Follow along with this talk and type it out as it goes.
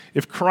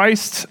If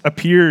Christ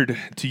appeared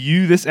to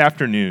you this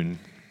afternoon,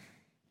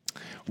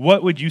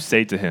 what would you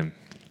say to him?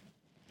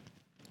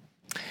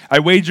 I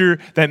wager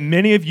that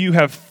many of you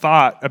have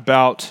thought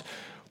about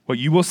what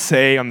you will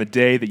say on the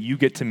day that you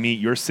get to meet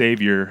your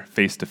Savior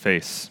face to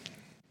face.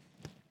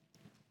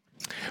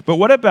 But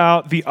what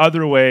about the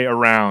other way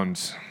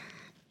around?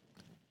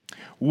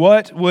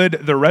 What would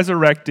the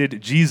resurrected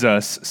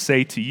Jesus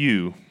say to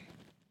you?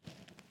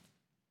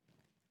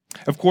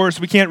 Of course,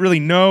 we can't really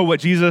know what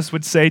Jesus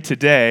would say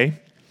today,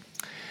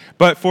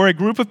 but for a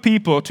group of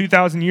people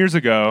 2,000 years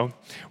ago,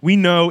 we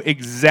know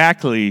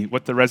exactly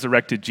what the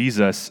resurrected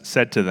Jesus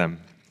said to them.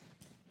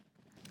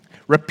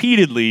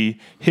 Repeatedly,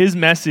 his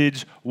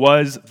message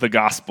was the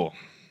gospel.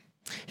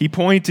 He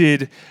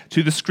pointed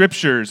to the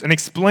scriptures and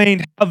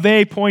explained how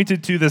they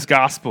pointed to this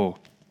gospel.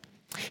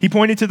 He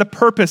pointed to the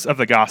purpose of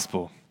the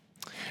gospel.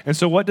 And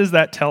so what does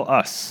that tell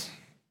us?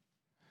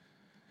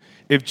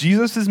 If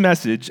Jesus'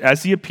 message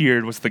as he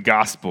appeared was the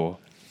gospel,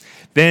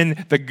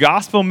 then the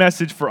gospel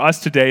message for us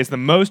today is the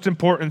most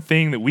important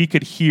thing that we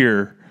could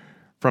hear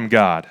from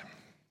God.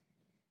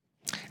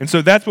 And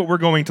so that's what we're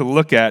going to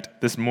look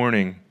at this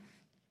morning.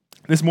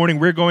 This morning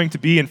we're going to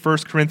be in 1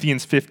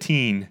 Corinthians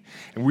 15,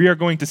 and we are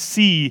going to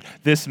see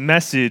this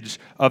message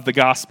of the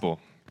gospel.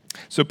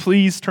 So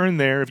please turn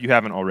there if you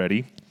haven't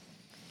already.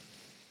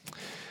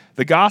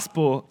 The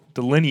gospel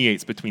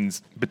delineates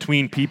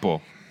between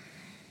people.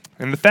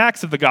 And the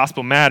facts of the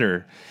gospel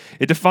matter.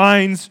 It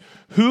defines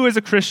who is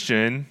a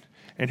Christian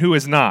and who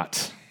is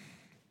not.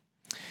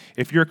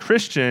 If you're a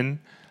Christian,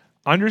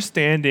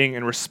 understanding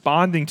and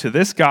responding to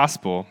this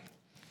gospel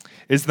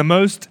is the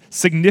most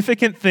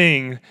significant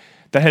thing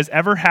that has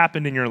ever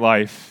happened in your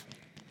life.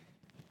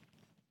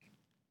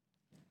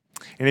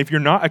 And if you're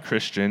not a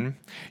Christian,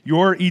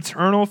 your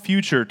eternal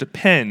future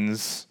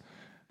depends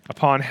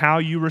upon how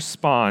you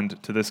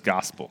respond to this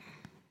gospel.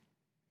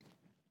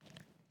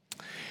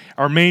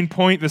 Our main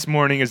point this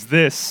morning is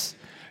this: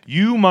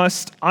 you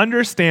must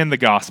understand the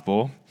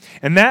gospel,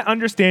 and that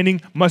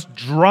understanding must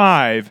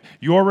drive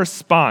your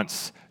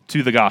response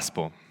to the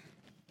gospel.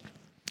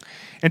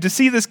 And to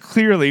see this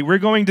clearly, we're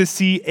going to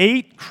see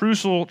 8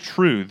 crucial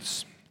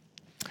truths.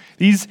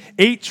 These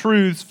 8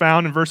 truths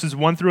found in verses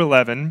 1 through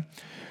 11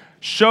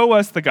 show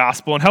us the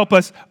gospel and help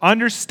us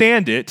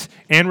understand it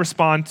and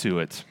respond to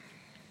it.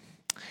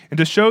 And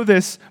to show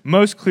this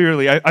most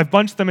clearly, I've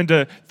bunched them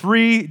into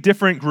 3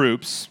 different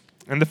groups.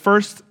 And the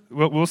first,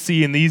 what we'll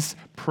see in these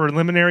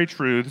preliminary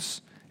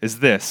truths is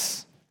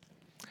this: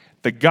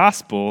 the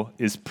gospel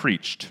is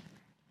preached.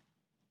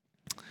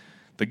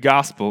 The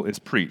gospel is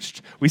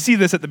preached. We see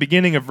this at the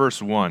beginning of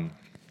verse 1.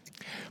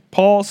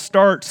 Paul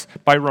starts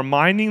by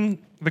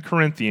reminding the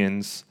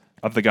Corinthians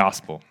of the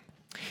gospel.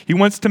 He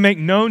wants to make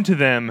known to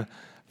them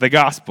the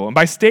gospel. And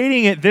by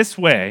stating it this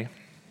way,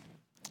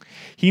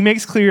 he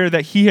makes clear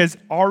that he has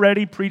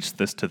already preached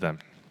this to them.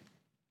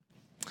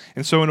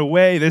 And so in a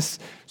way, this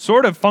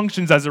sort of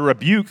functions as a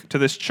rebuke to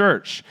this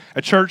church,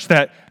 a church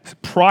that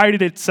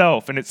prided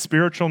itself in its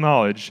spiritual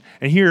knowledge.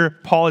 And here,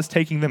 Paul is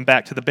taking them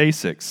back to the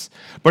basics.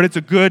 But it's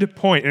a good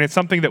point, and it's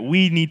something that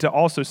we need to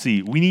also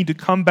see. We need to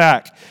come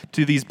back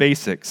to these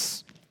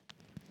basics.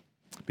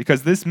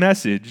 Because this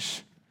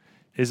message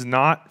is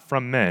not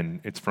from men,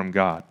 it's from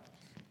God.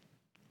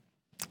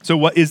 So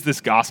what is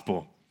this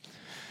gospel?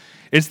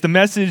 It's the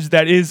message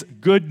that is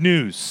good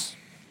news.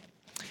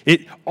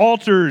 It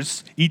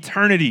alters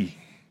eternity.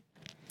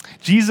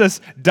 Jesus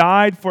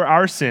died for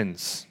our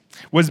sins,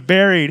 was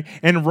buried,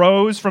 and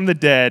rose from the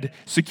dead,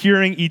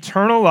 securing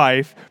eternal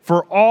life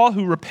for all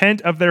who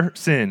repent of their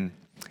sin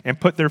and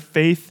put their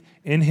faith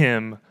in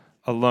him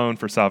alone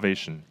for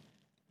salvation.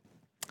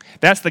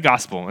 That's the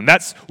gospel, and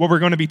that's what we're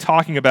going to be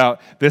talking about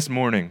this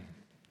morning.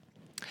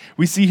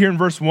 We see here in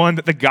verse 1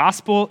 that the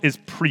gospel is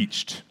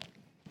preached,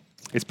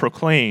 it's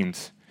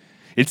proclaimed,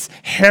 it's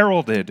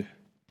heralded.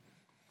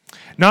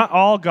 Not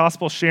all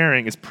gospel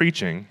sharing is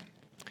preaching,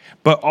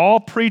 but all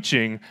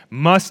preaching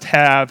must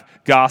have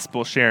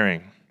gospel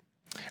sharing.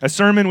 A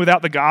sermon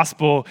without the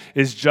gospel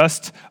is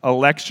just a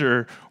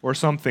lecture or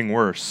something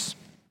worse.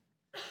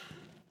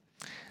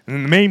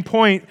 And the main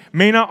point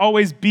may not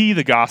always be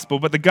the gospel,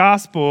 but the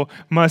gospel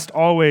must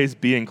always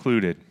be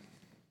included.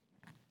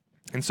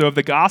 And so if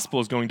the gospel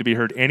is going to be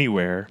heard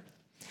anywhere,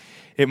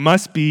 it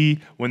must be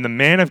when the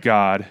man of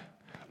God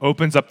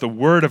opens up the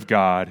word of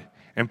God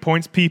and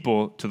points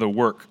people to the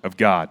work of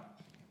God.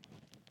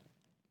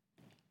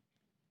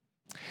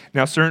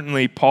 Now,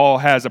 certainly, Paul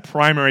has a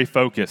primary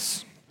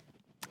focus: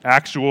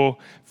 actual,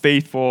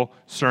 faithful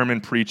sermon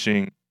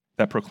preaching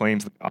that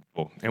proclaims the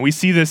gospel. And we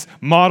see this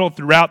modeled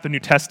throughout the New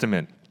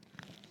Testament.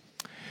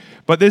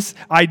 But this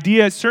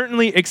idea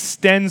certainly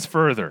extends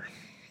further.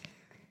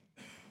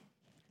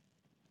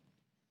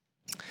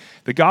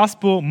 The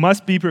gospel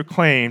must be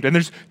proclaimed, and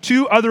there's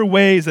 2 other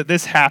ways that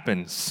this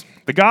happens.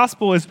 The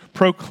gospel is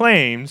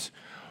proclaimed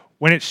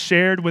when it's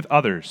shared with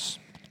others.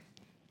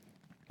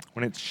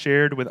 When it's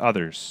shared with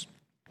others.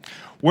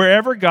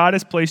 Wherever God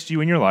has placed you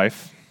in your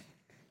life,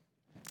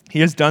 he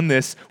has done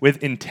this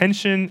with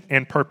intention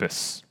and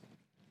purpose.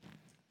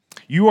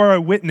 You are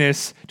a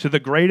witness to the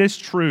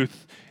greatest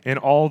truth in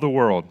all the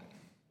world.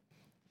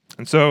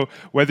 And so,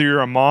 whether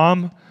you're a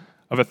mom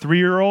of a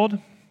 3-year-old,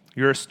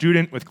 you're a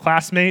student with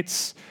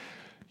classmates,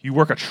 you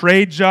work a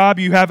trade job,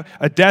 you have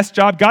a desk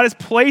job, God has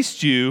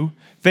placed you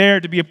there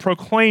to be a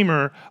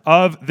proclaimer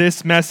of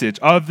this message,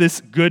 of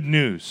this good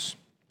news.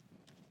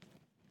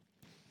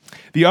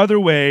 The other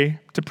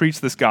way to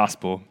preach this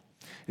gospel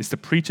is to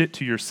preach it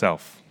to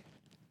yourself.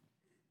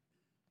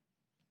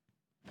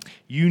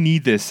 You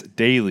need this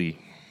daily.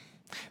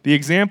 The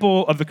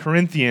example of the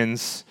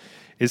Corinthians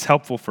is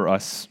helpful for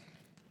us.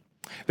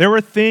 There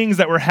were things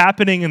that were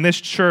happening in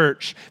this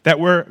church that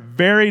were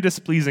very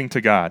displeasing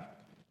to God.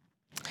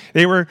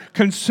 They were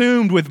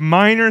consumed with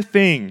minor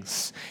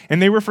things,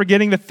 and they were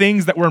forgetting the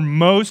things that were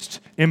most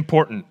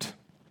important.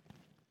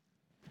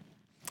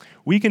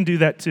 We can do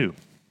that too.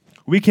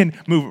 We can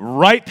move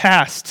right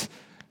past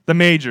the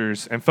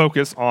majors and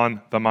focus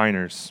on the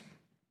minors.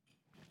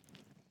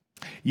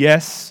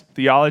 Yes,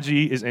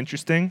 theology is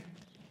interesting.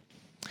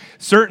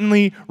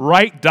 Certainly,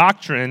 right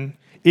doctrine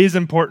is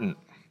important.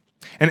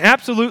 And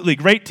absolutely,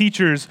 great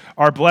teachers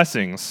are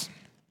blessings.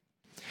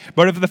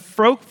 But if the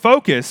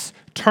focus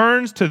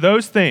turns to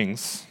those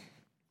things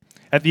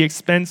at the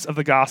expense of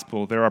the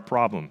gospel, there are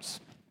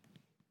problems.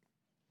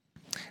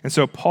 And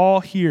so Paul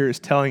here is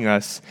telling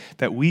us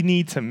that we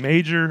need to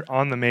major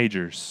on the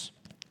majors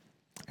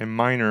and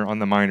minor on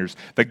the minors.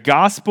 The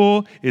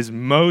gospel is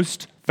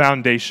most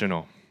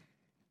foundational.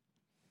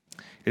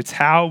 It's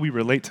how we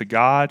relate to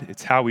God.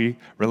 It's how we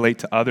relate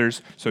to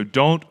others. So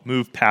don't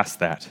move past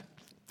that.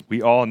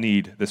 We all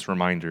need this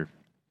reminder.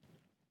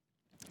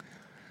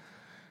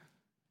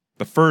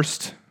 The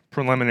first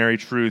preliminary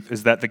truth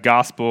is that the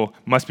gospel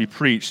must be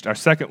preached. Our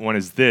second one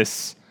is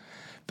this: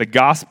 the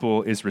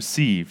gospel is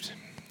received.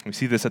 We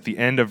see this at the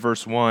end of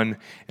verse 1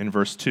 and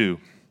verse 2.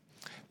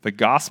 The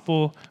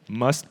gospel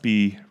must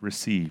be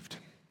received.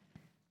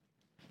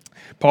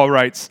 Paul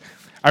writes,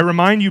 I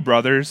remind you,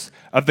 brothers,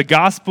 of the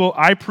gospel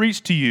I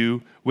preached to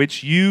you,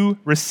 which you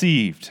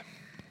received.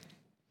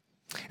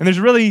 And there's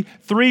really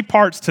 3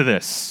 parts to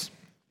this.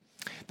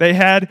 They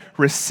had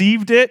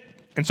received it,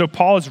 and so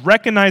Paul is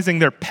recognizing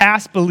their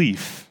past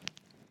belief.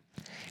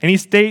 And he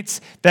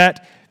states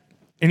that,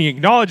 and he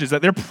acknowledges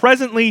that they're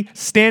presently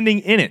standing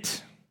in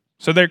it.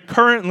 So they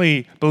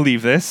currently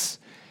believe this.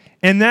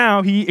 And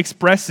now he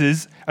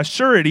expresses a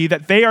surety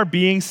that they are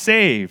being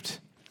saved,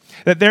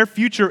 that their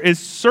future is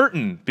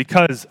certain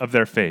because of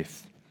their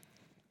faith.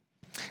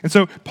 And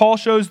so Paul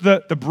shows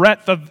the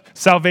breadth of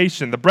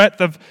salvation, the breadth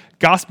of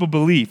gospel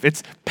belief.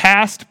 It's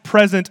past,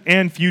 present,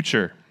 and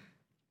future.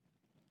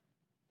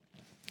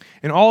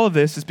 And all of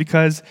this is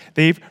because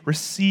they've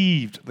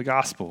received the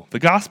gospel. The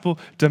gospel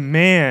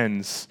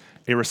demands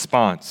a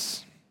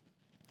response.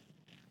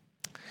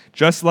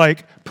 Just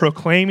like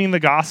proclaiming the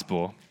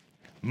gospel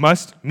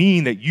must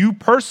mean that you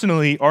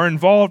personally are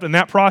involved in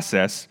that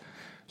process,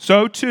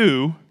 so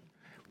too,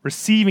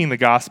 receiving the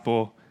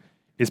gospel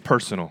is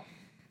personal.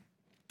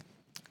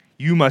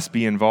 You must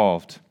be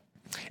involved.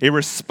 A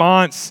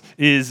response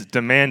is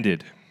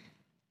demanded.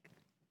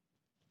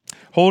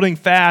 Holding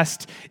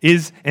fast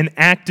is an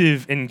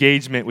active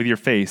engagement with your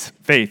faith.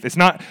 It's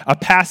not a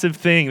passive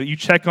thing that you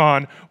check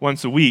on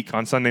once a week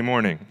on Sunday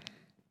morning.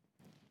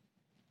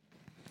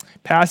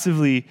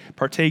 Passively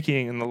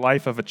partaking in the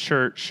life of a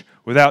church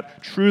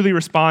without truly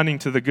responding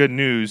to the good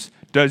news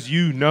does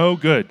you no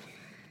good.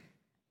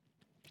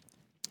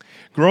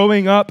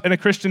 Growing up in a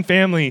Christian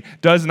family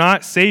does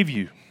not save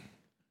you.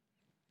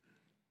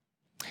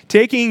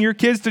 Taking your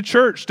kids to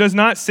church does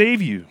not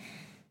save you.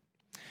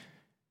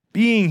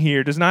 Being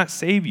here does not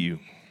save you.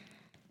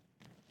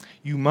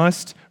 You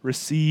must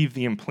receive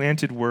the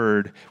implanted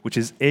word, which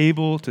is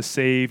able to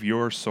save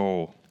your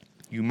soul.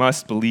 You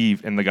must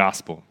believe in the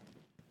gospel.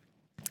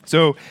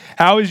 So,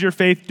 how is your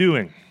faith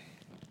doing?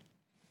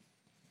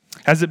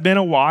 Has it been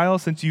a while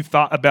since you've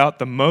thought about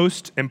the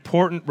most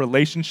important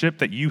relationship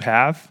that you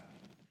have?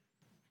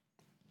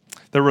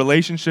 The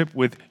relationship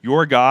with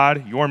your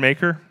God, your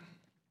Maker?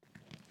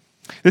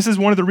 This is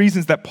one of the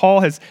reasons that Paul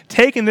has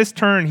taken this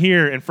turn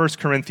here in 1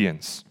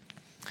 Corinthians.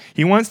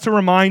 He wants to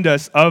remind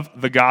us of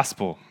the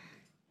gospel.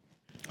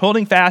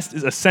 Holding fast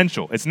is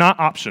essential. It's not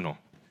optional.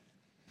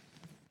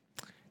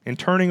 And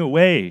turning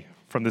away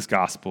from this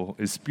gospel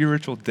is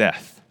spiritual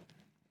death.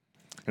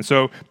 And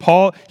so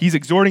Paul, he's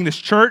exhorting this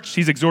church,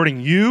 he's exhorting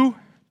you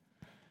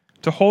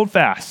to hold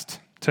fast,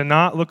 to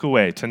not look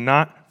away, to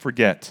not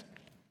forget.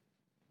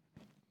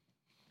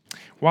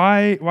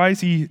 Why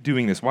is he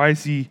doing this? Why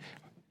is he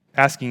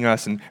asking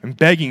us and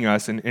begging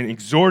us and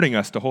exhorting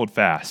us to hold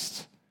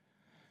fast?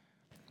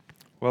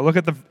 Well, look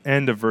at the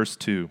end of verse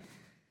 2.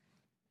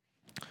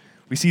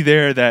 We see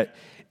there that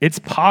it's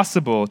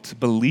possible to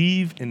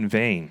believe in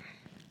vain.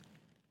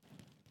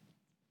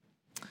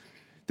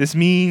 This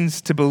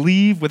means to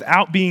believe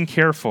without being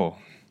careful,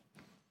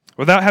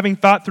 without having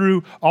thought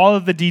through all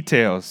of the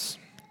details,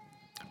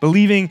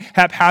 believing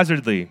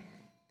haphazardly.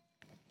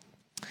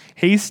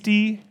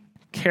 Hasty,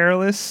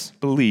 careless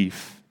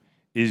belief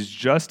is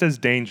just as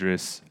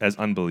dangerous as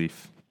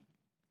unbelief.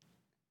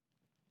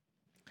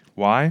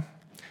 Why?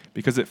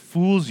 because it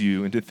fools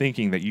you into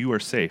thinking that you are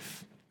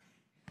safe.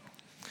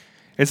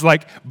 It's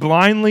like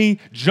blindly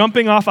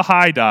jumping off a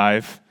high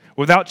dive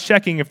without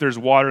checking if there's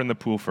water in the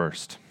pool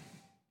first.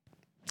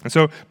 And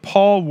so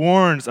Paul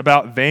warns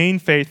about vain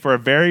faith for a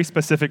very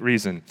specific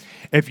reason.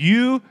 If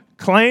you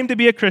claim to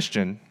be a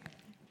Christian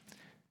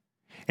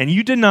and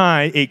you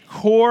deny a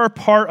core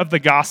part of the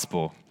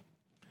gospel,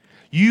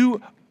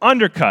 you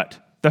undercut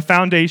the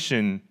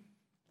foundation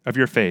of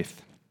your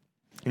faith,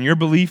 and your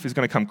belief is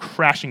going to come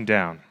crashing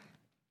down.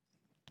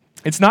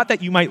 It's not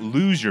that you might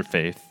lose your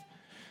faith.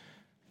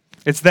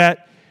 It's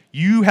that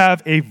you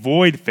have a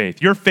void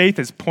faith. Your faith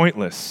is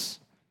pointless.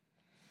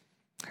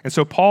 And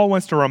so Paul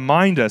wants to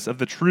remind us of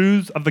the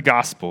truths of the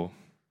gospel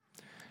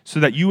so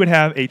that you would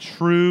have a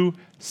true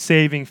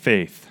saving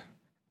faith,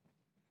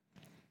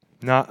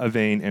 not a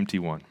vain, empty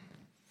one.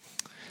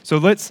 So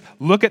let's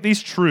look at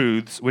these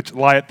truths which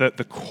lie at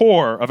the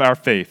core of our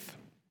faith.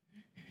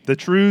 The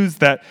truths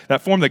that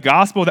form the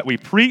gospel that we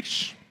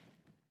preach,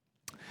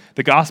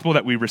 the gospel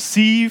that we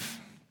receive,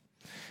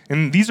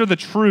 and these are the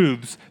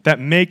truths that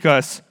make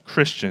us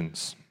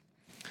Christians.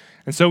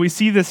 And so we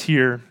see this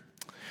here.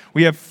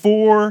 We have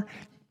 4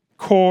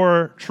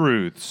 core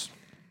truths.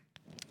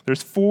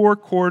 There's 4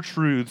 core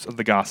truths of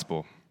the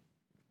gospel.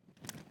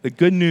 The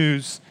good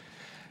news,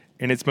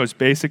 in its most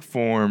basic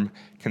form,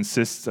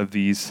 consists of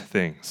these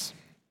things.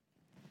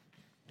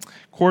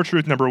 Core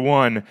truth number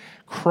 1,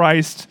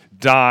 Christ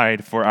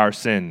died for our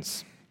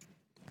sins.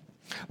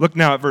 Look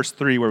now at verse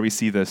 3 where we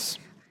see this.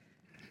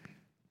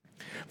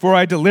 For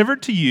I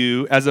delivered to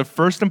you as of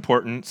first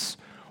importance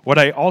what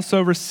I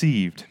also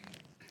received,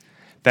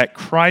 that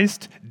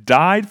Christ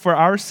died for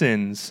our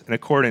sins in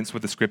accordance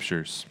with the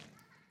Scriptures.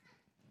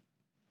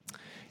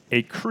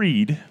 A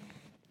creed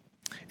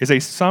is a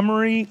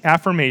summary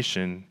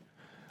affirmation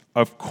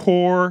of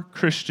core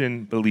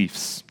Christian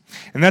beliefs.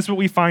 And that's what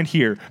we find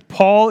here.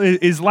 Paul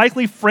is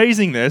likely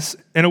phrasing this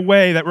in a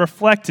way that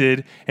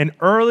reflected an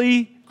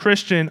early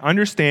Christian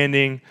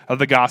understanding of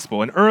the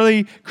gospel, an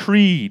early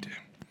creed.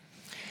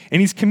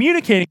 And he's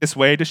communicating this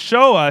way to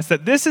show us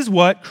that this is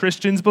what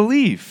Christians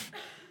believe.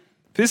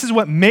 This is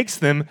what makes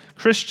them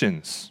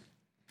Christians.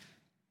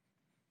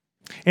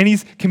 And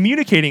he's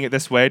communicating it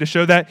this way to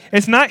show that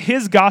it's not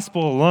his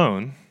gospel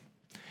alone.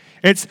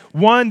 It's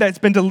one that's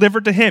been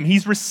delivered to him.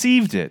 He's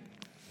received it.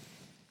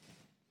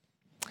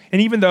 And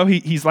even though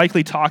he's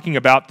likely talking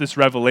about this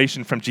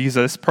revelation from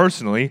Jesus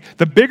personally,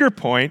 the bigger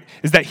point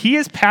is that he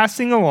is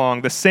passing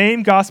along the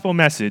same gospel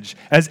message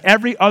as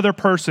every other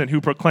person who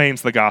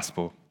proclaims the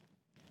gospel.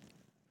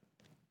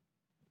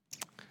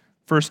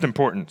 First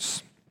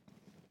importance.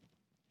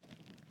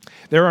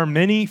 There are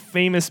many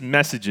famous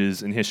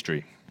messages in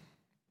history.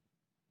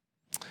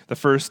 The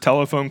first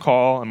telephone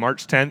call on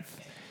March 10th,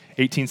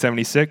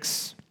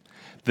 1876.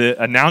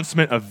 The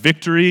announcement of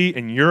victory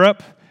in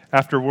Europe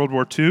after World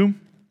War II.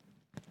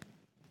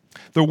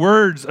 The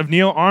words of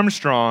Neil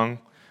Armstrong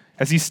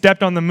as he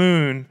stepped on the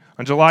moon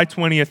on July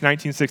 20th,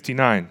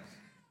 1969.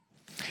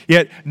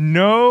 Yet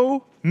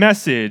no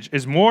message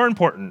is more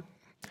important,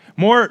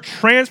 more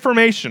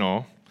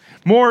transformational,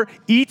 more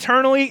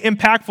eternally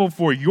impactful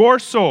for your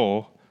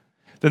soul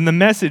than the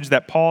message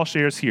that Paul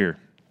shares here.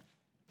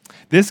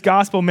 This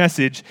gospel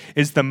message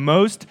is the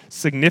most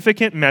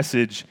significant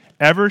message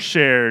ever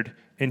shared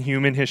in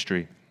human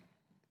history.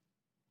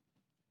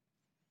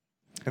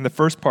 And the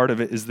first part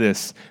of it is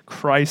this: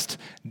 Christ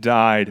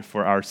died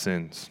for our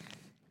sins.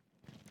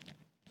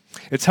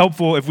 It's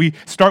helpful if we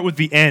start with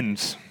the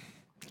end,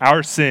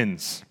 our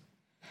sins.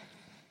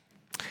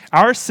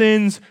 Our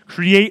sins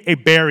create a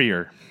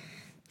barrier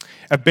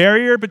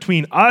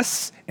between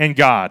us and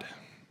God.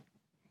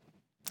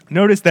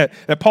 Notice that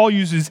Paul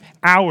uses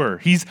our.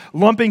 He's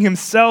lumping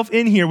himself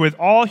in here with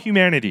all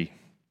humanity.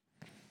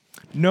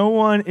 No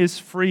one is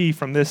free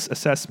from this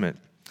assessment.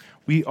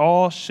 We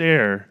all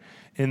share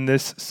in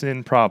this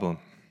sin problem.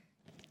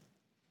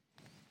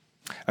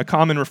 A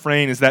common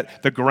refrain is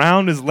that the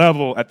ground is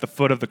level at the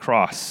foot of the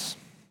cross.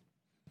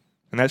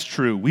 And that's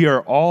true. We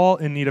are all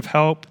in need of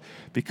help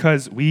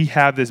because we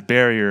have this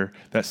barrier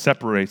that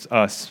separates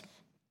us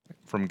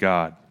from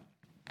God.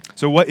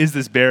 So what is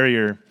this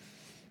barrier?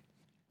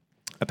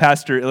 A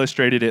pastor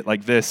illustrated it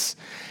like this.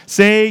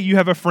 Say you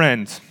have a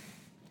friend,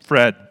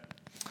 Fred,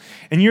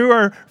 and you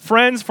are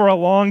friends for a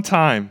long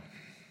time,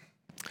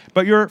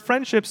 but your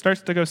friendship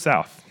starts to go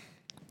south.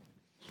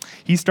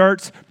 He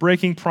starts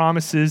breaking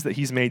promises that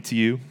he's made to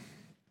you.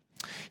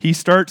 He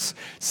starts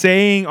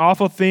saying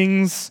awful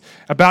things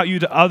about you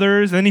to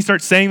others, and then he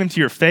starts saying them to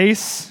your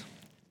face.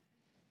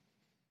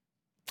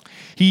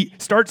 He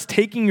starts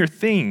taking your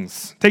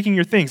things.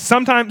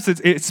 Sometimes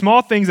it's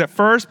small things at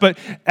first, but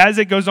as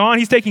it goes on,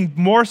 he's taking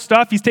more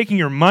stuff. He's taking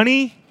your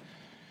money.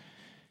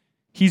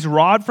 He's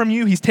robbed from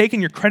you. He's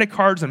taken your credit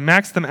cards and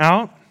maxed them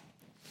out.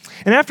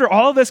 And after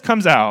all of this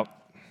comes out,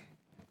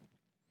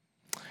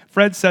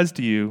 Fred says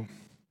to you,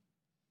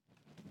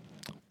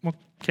 well,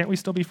 can't we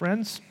still be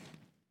friends?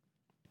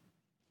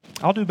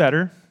 I'll do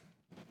better.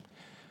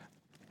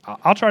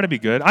 I'll try to be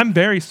good. I'm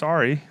very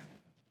sorry.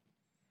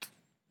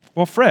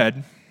 Well,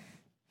 Fred,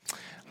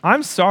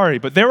 I'm sorry,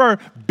 but there are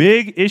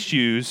big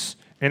issues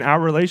in our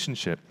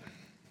relationship.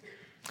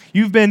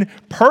 You've been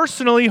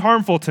personally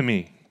harmful to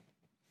me.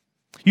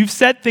 You've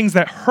said things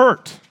that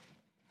hurt.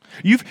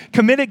 You've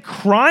committed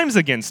crimes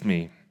against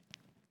me.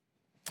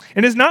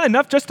 And it's not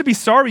enough just to be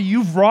sorry.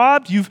 You've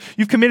robbed, you've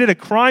committed a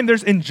crime,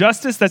 there's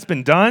injustice that's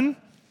been done.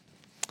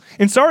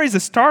 And sorry is a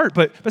start,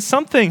 but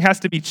something has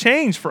to be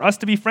changed for us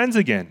to be friends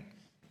again.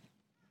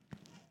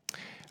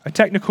 A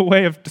technical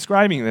way of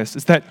describing this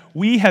is that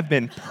we have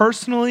been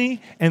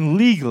personally and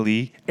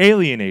legally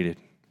alienated.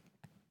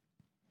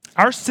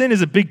 Our sin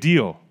is a big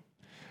deal.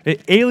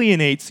 It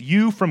alienates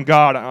you from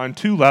God on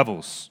two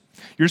levels.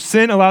 Your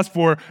sin allows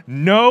for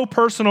no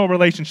personal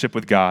relationship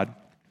with God.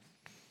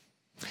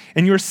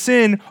 And your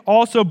sin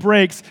also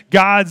breaks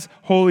God's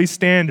holy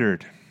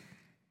standard.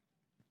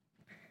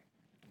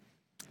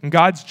 And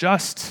God's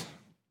just.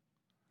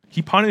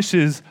 He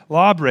punishes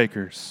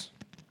lawbreakers.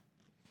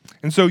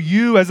 And so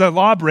you, as a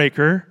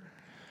lawbreaker,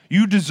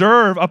 you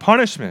deserve a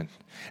punishment.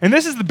 And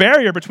this is the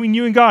barrier between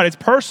you and God. It's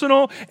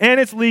personal and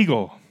it's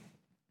legal.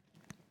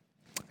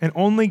 And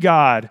only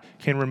God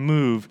can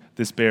remove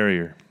this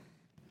barrier.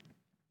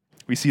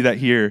 We see that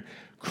here.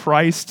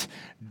 Christ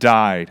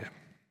died.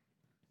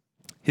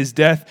 His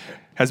death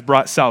has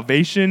brought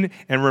salvation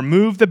and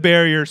removed the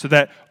barrier so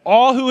that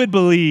all who would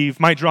believe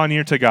might draw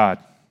near to God.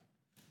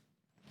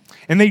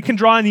 And they can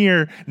draw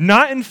near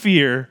not in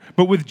fear,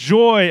 but with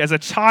joy as a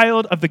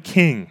child of the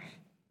King.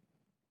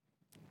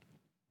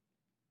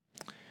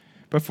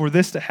 But for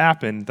this to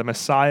happen, the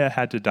Messiah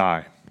had to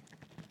die.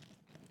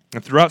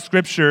 And throughout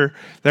Scripture,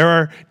 there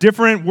are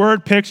different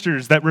word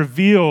pictures that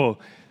reveal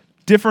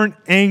different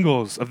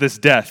angles of this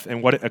death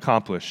and what it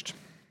accomplished.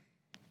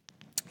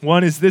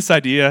 One is this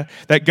idea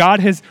that God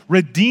has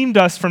redeemed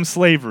us from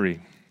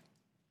slavery.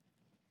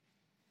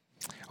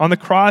 On the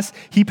cross,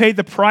 he paid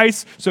the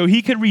price so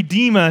he could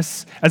redeem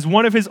us as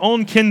one of his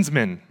own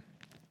kinsmen.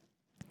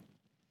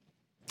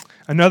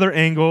 Another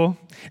angle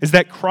is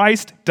that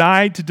Christ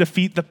died to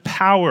defeat the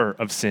power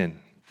of sin.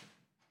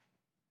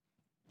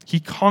 He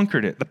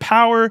conquered it. The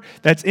power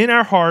that's in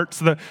our hearts,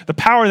 the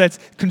power that's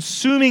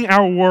consuming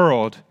our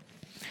world,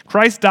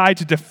 Christ died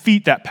to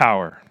defeat that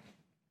power,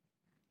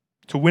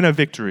 to win a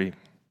victory.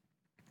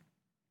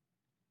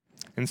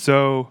 And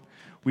so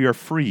we are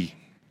free.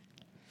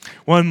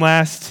 One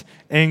last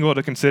angle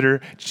to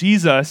consider,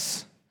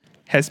 Jesus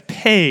has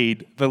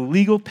paid the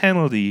legal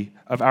penalty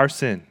of our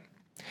sin.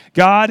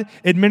 God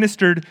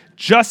administered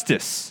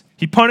justice.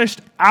 He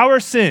punished our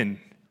sin,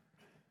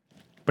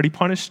 but he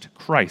punished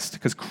Christ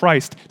because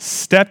Christ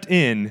stepped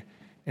in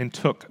and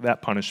took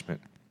that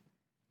punishment.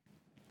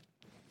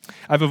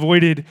 I've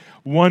avoided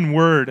one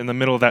word in the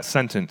middle of that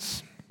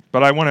sentence,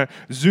 but I want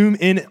to zoom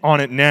in on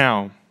it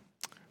now.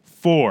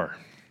 For.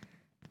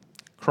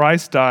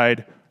 Christ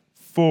died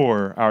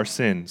for our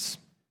sins.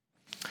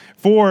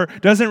 For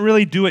doesn't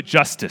really do it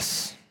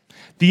justice.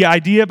 The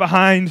idea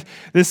behind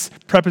this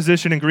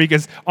preposition in Greek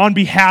is on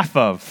behalf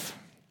of.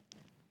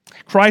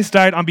 Christ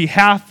died on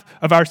behalf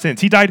of our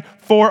sins. He died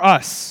for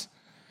us.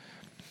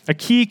 A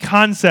key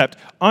concept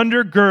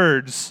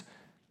undergirds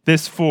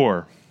this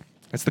for.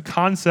 It's the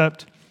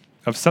concept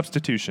of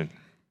substitution.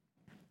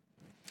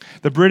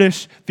 The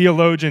British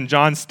theologian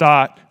John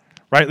Stott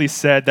rightly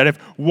said that if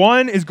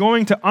one is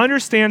going to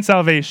understand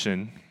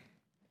salvation,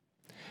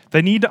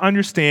 they need to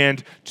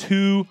understand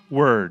two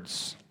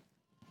words: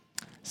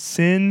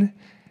 sin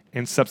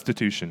and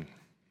substitution.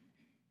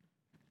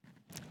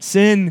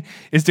 Sin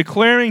is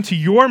declaring to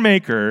your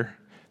Maker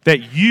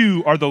that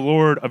you are the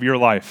Lord of your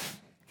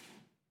life.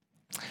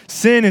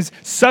 Sin is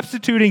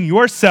substituting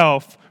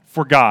yourself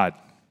for God.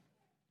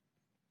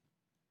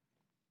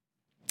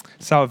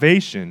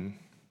 Salvation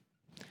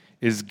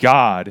is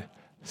God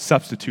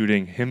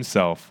substituting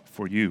himself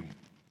for you.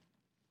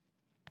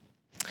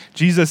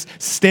 Jesus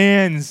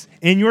stands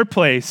in your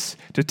place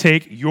to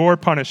take your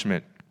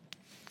punishment.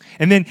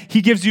 And then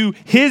he gives you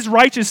his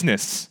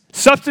righteousness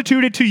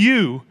substituted to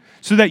you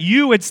so that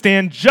you would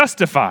stand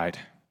justified.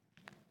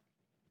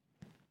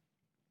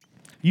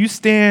 You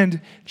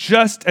stand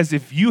just as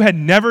if you had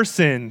never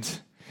sinned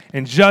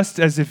and just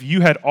as if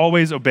you had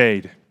always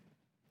obeyed.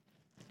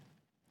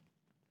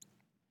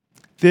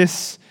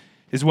 This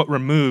is what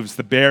removes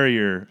the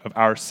barrier of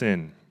our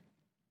sin.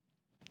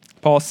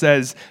 Paul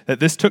says that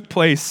this took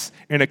place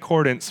in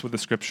accordance with the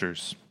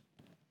Scriptures.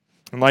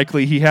 And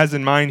likely he has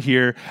in mind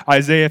here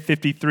Isaiah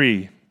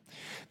 53.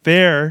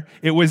 There,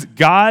 it was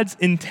God's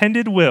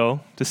intended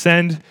will to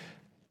send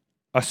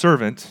a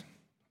servant,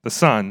 the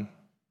Son,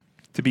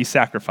 to be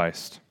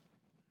sacrificed.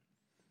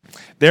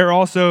 There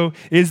also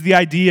is the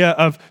idea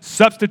of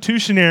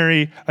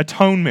substitutionary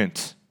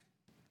atonement.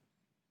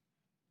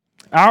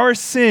 Our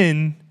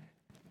sin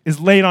is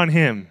laid on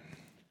him.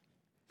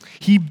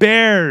 He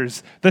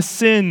bears the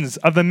sins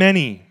of the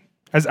many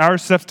as our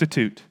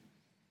substitute.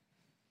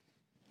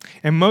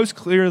 And most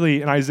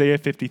clearly in Isaiah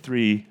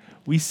 53,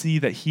 we see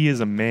that he is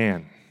a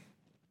man.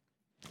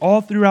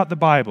 All throughout the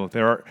Bible,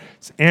 there are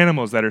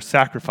animals that are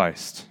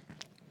sacrificed.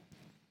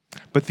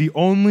 But the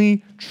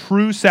only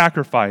true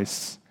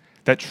sacrifice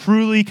that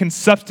truly can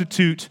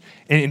substitute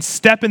and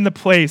step in the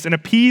place and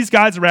appease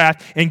God's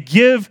wrath and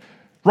give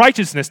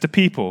righteousness to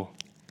people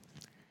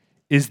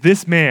is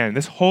this man,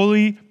 this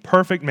holy,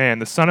 perfect man,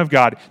 the Son of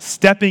God,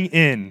 stepping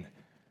in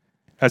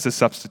as a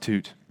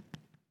substitute.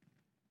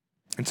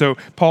 And so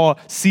Paul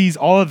sees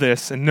all of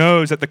this and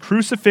knows that the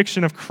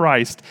crucifixion of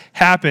Christ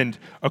happened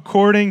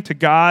according to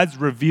God's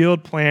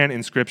revealed plan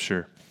in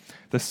Scripture.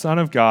 The Son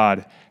of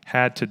God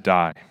had to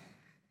die.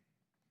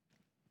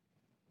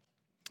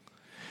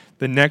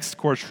 The next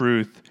core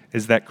truth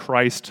is that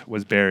Christ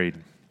was buried.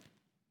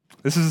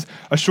 This is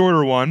a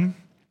shorter one,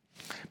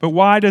 but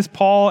why does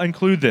Paul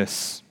include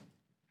this?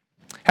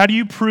 How do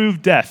you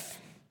prove death?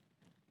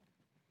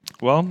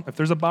 Well, if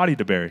there's a body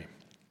to bury.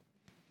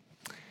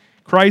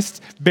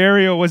 Christ's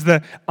burial was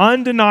the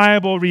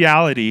undeniable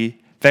reality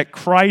that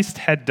Christ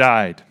had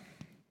died.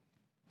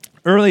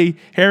 Early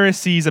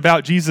heresies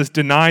about Jesus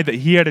denied that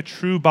he had a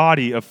true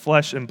body of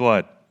flesh and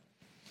blood,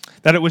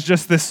 that it was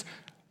just this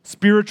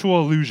spiritual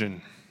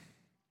illusion.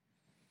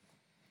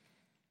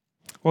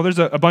 Well, there's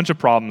a bunch of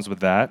problems with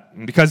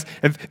that, because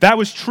if that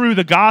was true,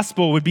 the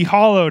gospel would be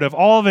hollowed of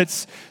all of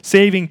its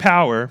saving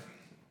power.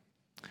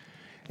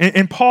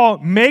 And Paul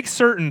makes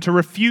certain to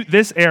refute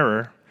this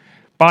error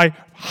by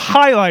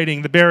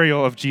highlighting the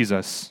burial of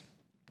Jesus.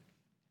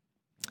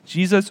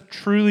 Jesus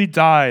truly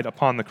died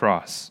upon the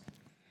cross.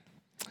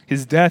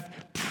 His death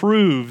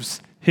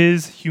proves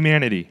his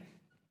humanity.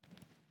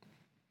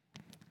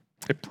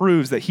 It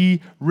proves that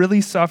he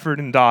really suffered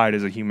and died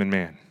as a human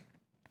man.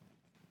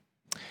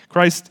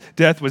 Christ's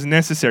death was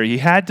necessary. He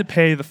had to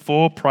pay the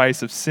full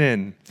price of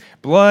sin.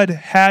 Blood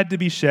had to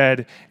be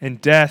shed, and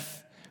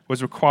death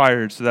was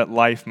required so that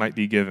life might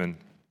be given.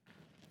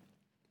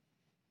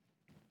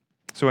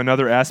 So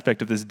another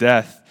aspect of this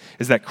death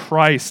is that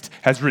Christ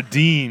has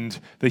redeemed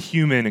the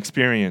human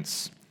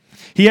experience.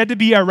 He had to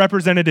be our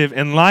representative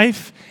in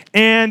life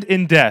and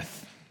in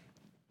death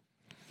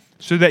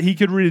so that he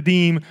could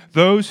redeem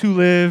those who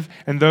live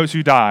and those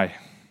who die.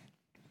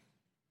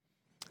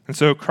 And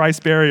so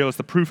Christ's burial is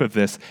the proof of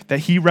this, that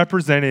he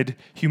represented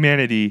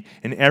humanity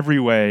in every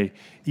way,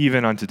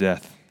 even unto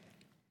death.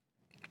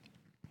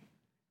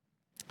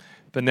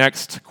 The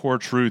next core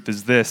truth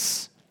is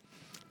this: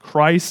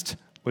 Christ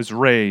was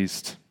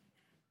raised.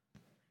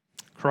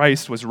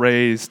 Christ was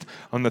raised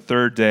on the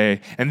third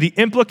day, and the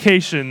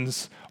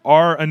implications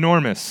are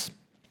enormous.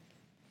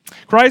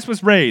 Christ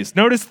was raised.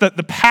 Notice that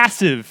the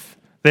passive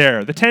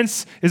there, the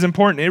tense is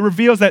important. It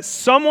reveals that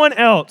someone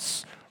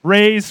else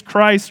raised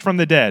Christ from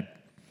the dead.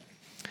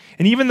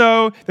 And even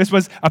though this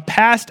was a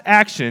past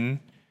action,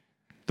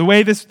 the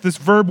way this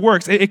verb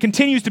works, it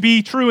continues to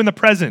be true in the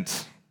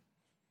present.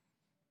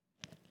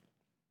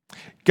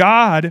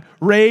 God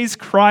raised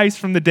Christ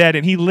from the dead,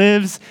 and he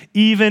lives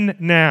even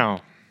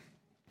now.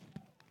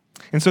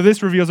 And so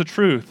this reveals a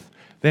truth,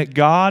 that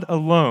God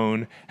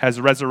alone has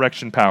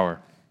resurrection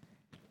power.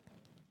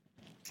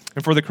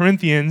 And for the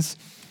Corinthians,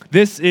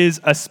 this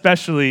is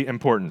especially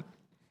important.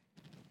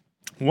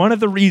 One of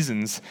the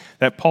reasons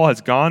that Paul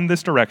has gone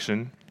this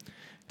direction,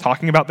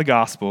 talking about the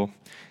gospel,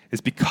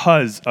 is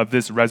because of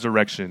this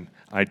resurrection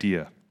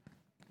idea.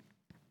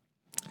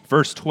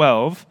 Verse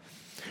 12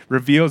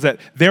 reveals that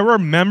there were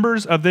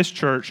members of this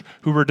church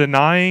who were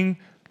denying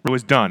it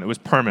was done, it was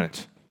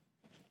permanent.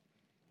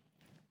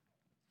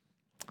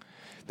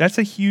 That's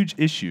a huge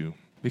issue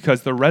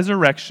because the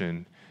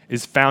resurrection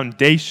is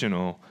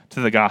foundational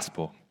to the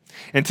gospel.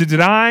 And to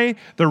deny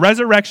the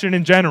resurrection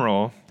in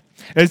general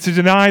is to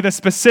deny the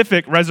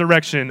specific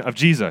resurrection of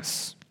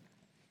Jesus.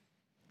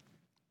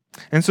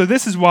 And so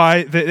this is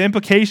why the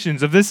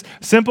implications of this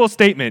simple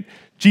statement,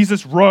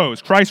 Jesus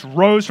rose, Christ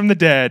rose from the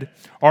dead,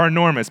 are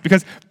enormous.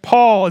 Because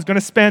Paul is going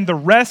to spend the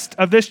rest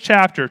of this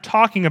chapter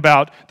talking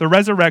about the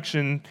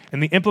resurrection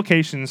and the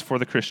implications for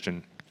the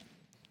Christian.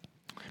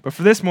 But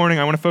for this morning,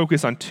 I want to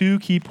focus on two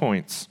key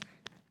points: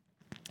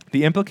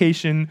 the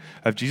implication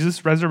of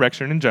Jesus'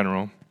 resurrection in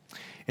general,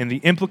 and the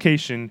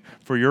implication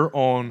for your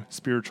own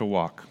spiritual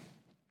walk.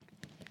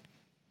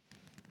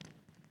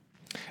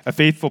 A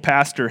faithful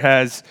pastor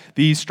has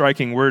these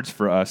striking words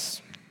for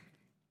us.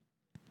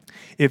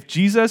 If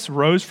Jesus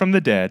rose from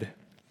the dead,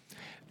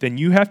 then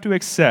you have to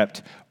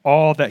accept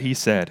all that he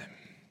said.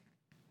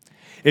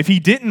 If he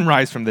didn't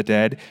rise from the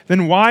dead,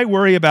 then why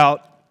worry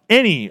about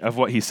any of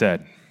what he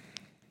said?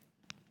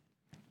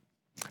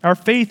 Our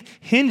faith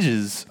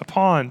hinges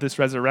upon this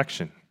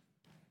resurrection.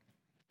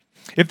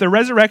 If the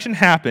resurrection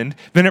happened,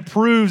 then it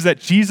proves that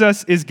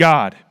Jesus is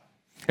God.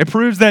 It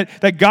proves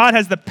that God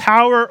has the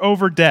power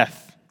over death.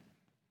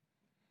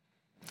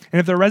 And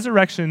if the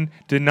resurrection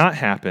did not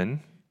happen,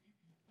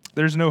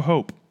 there's no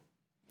hope.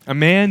 A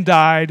man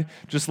died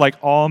just like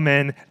all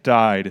men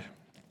died.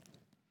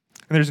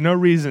 And there's no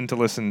reason to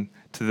listen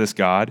to this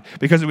God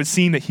because it would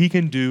seem that he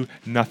can do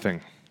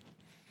nothing.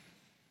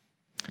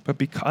 But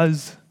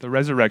because the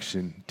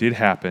resurrection did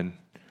happen,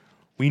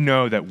 we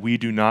know that we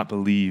do not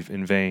believe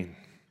in vain.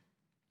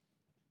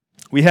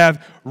 We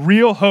have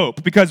real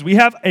hope because we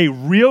have a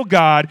real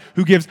God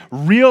who gives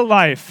real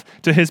life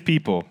to his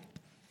people.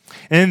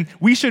 and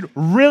we should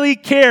really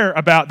care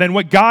about than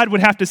what God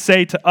would have to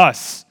say to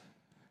us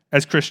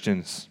as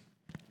Christians.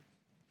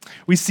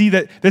 We see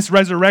that this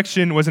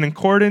resurrection was in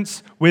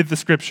accordance with the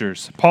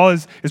Scriptures. Paul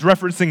is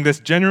referencing this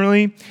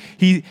generally.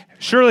 He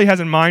surely has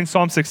in mind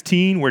Psalm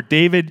 16, where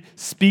David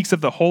speaks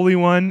of the Holy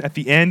One at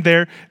the end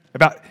there,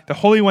 about the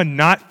Holy One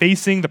not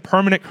facing the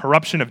permanent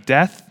corruption of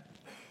death.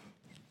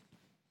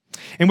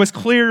 And what's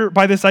clear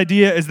by this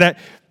idea is that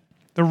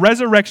the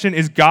resurrection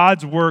is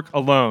God's work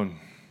alone.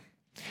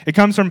 It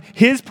comes from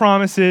His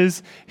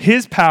promises,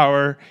 His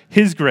power,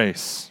 His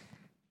grace.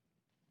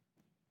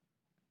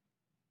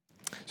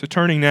 So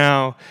turning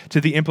now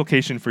to the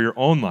implication for your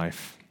own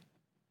life.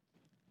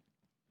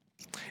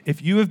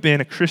 If you have been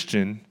a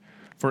Christian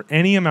for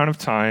any amount of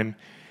time,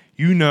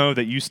 you know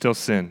that you still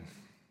sin.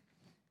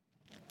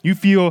 You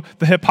feel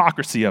the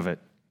hypocrisy of it.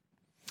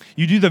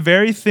 You do the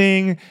very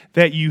thing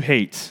that you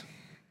hate.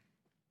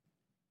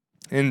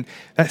 And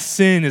that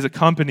sin is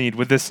accompanied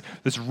with this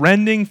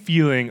rending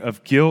feeling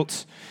of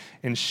guilt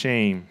and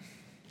shame.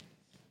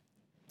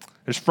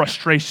 There's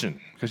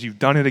frustration because you've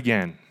done it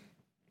again.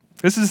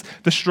 This is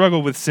the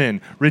struggle with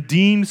sin.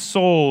 Redeemed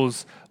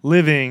souls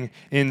living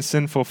in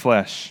sinful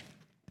flesh.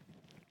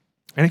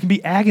 And it can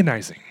be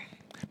agonizing.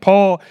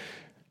 Paul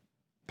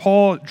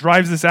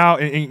drives this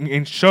out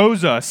and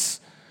shows us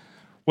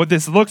what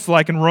this looks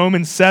like in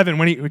Romans 7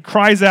 when he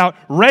cries out,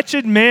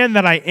 "Wretched man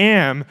that I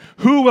am,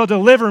 who will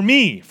deliver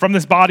me from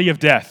this body of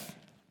death?"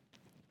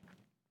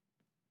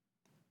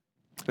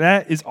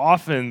 That is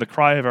often the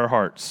cry of our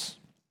hearts.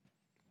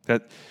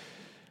 That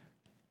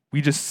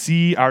we just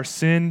see our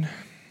sin,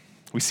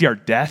 we see our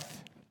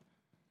death,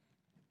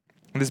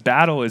 and this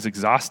battle is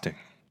exhausting.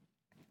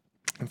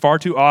 And far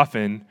too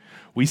often,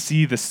 we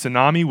see the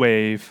tsunami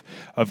wave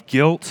of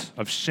guilt,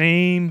 of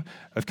shame,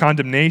 of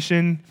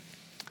condemnation,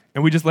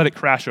 and we just let it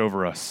crash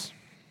over us.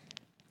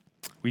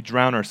 We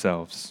drown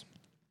ourselves.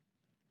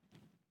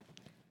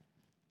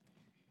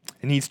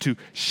 It needs to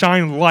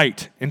shine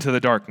light into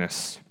the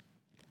darkness.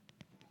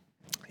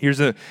 Here's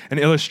an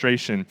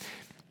illustration.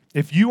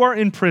 If you are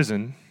in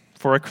prison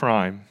for a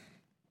crime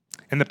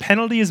and the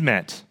penalty is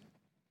met,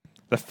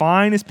 the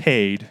fine is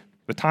paid,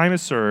 the time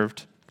is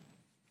served,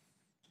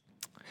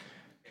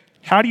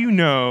 how do you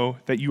know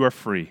that you are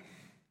free?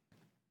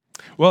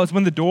 Well, it's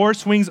when the door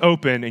swings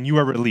open and you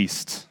are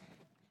released.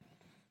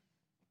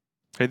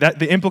 Okay, that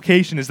the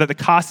implication is that the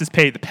cost is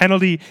paid, the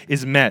penalty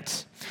is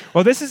met.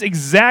 Well, this is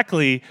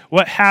exactly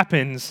what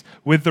happens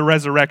with the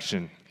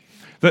resurrection.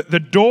 The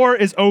door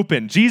is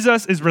open.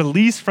 Jesus is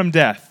released from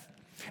death.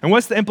 And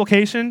what's the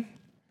implication?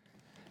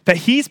 That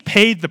He's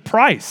paid the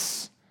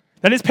price.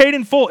 That is paid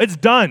in full. It's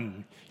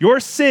done. Your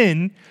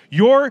sin,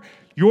 your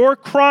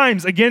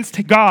crimes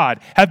against God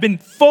have been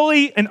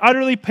fully and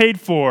utterly paid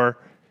for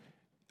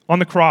on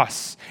the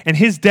cross. And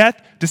His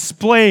death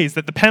displays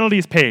that the penalty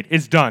is paid.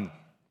 It's done.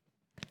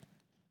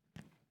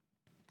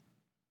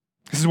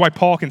 This is why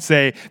Paul can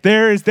say,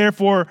 "There is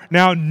therefore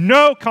now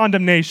no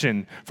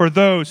condemnation for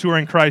those who are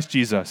in Christ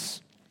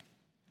Jesus."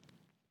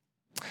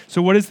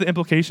 So what is the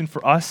implication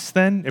for us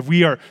then, if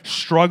we are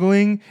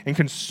struggling and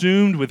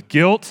consumed with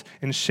guilt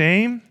and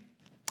shame?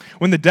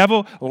 When the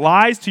devil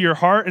lies to your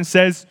heart and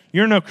says,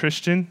 "You're no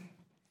Christian,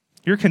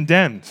 you're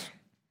condemned."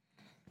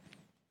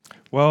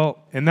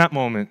 Well, in that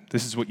moment,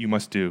 this is what you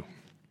must do.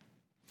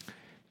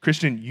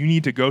 Christian, you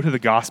need to go to the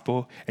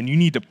gospel and you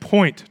need to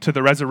point to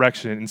the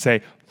resurrection and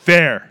say,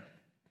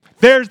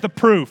 There's the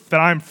proof that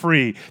I'm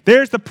free.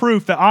 There's the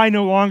proof that I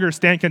no longer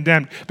stand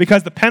condemned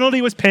because the penalty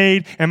was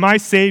paid and my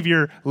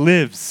Savior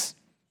lives.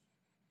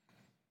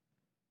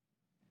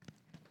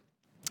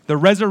 The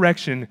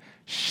resurrection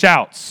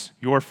shouts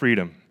your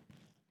freedom.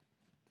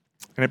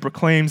 And it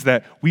proclaims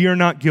that we are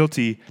not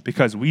guilty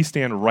because we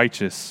stand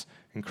righteous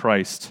in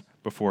Christ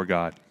before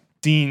God.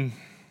 Seen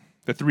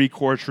the three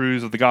core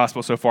truths of the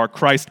gospel so far.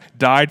 Christ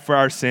died for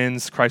our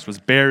sins. Christ was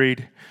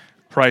buried.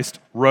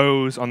 Christ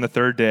rose on the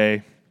third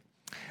day.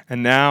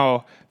 And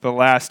now, the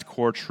last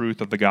core truth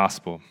of the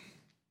gospel.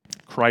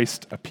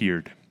 Christ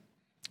appeared.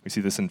 We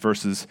see this in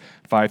verses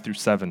 5 through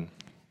 7.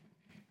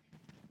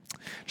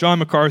 John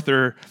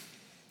MacArthur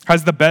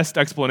has the best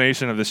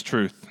explanation of this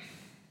truth.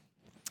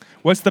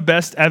 What's the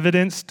best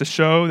evidence to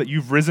show that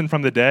you've risen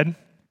from the dead?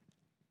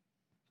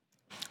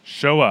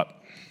 Show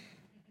up.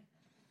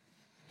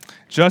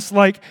 Just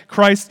like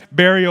Christ's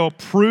burial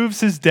proves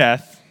His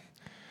death,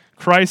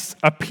 Christ's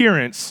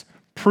appearance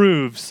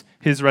proves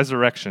His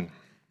resurrection.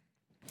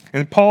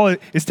 And Paul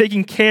is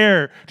taking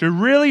care to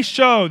really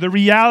show the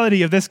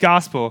reality of this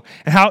gospel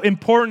and how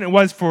important it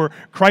was for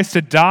Christ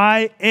to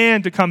die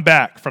and to come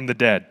back from the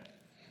dead.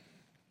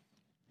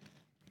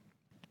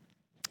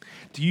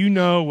 Do you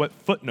know what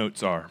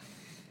footnotes are?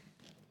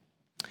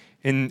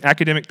 In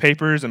academic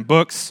papers and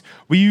books,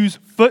 we use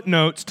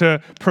footnotes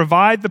to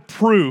provide the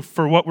proof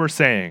for what we're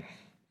saying,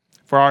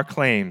 for our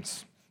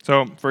claims.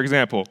 So, for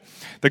example,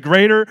 the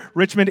greater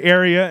Richmond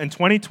area in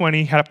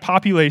 2020 had a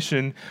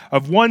population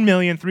of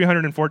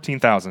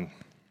 1,314,000.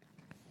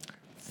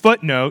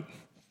 Footnote,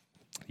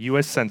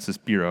 U.S. Census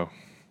Bureau.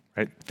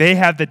 Right? They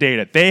have the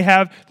data. They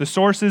have the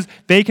sources.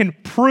 They can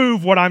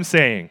prove what I'm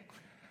saying.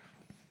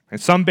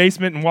 And some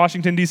basement in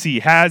Washington,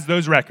 D.C. has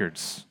those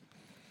records.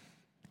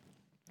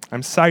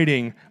 I'm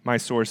citing my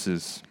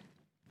sources.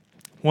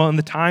 Well, in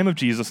the time of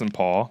Jesus and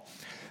Paul,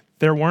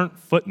 there weren't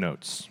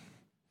footnotes.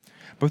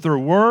 But there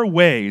were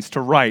ways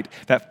to write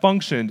that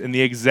functioned in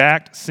the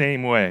exact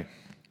same way.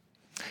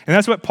 And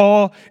that's what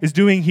Paul is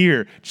doing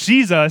here.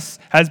 Jesus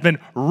has been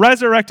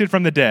resurrected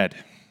from the dead.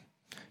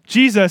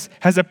 Jesus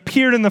has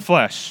appeared in the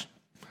flesh.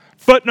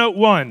 Footnote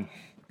 1,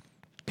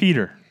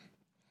 Peter.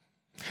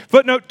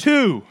 Footnote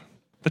 2,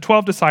 the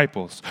 12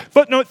 disciples.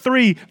 Footnote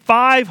 3,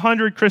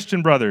 500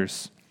 Christian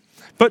brothers.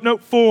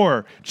 Footnote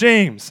 4,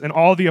 James and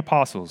all the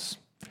apostles.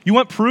 You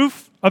want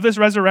proof of this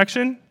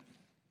resurrection?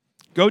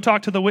 Go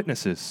talk to the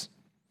witnesses.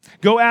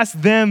 Go ask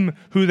them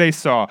who they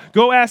saw.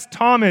 Go ask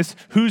Thomas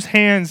whose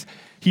hands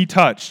he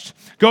touched.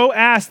 Go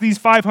ask these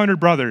 500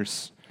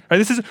 brothers. Right,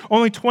 this is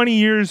only 20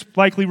 years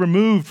likely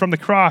removed from the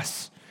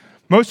cross.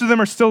 Most of them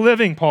are still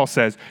living, Paul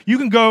says. You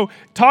can go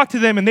talk to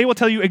them and they will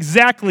tell you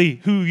exactly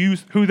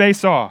who they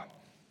saw.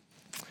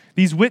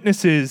 These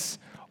witnesses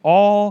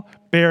all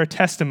bear a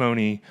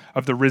testimony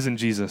of the risen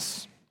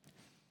Jesus.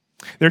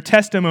 Their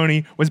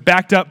testimony was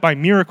backed up by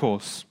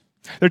miracles.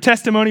 Their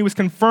testimony was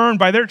confirmed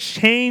by their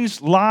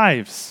changed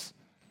lives.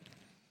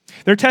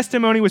 Their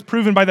testimony was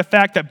proven by the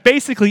fact that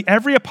basically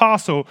every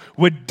apostle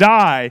would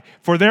die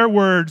for their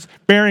words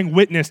bearing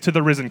witness to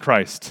the risen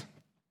Christ.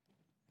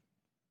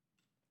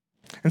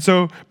 And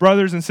so,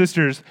 brothers and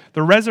sisters,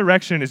 the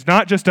resurrection is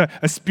not just a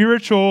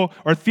spiritual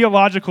or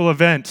theological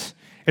event.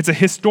 It's a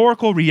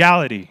historical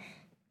reality.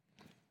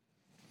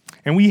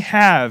 And we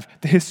have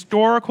the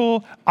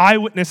historical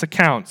eyewitness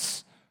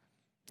accounts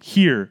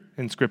here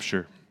in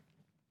Scripture.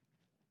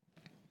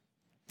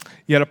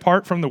 Yet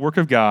apart from the work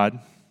of God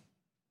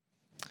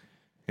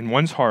in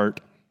one's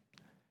heart,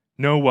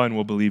 no one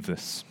will believe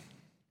this.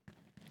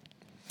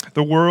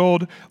 The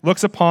world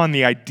looks upon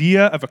the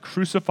idea of a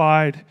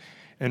crucified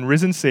and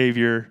risen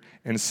Savior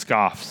and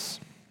scoffs.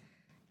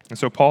 And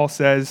so Paul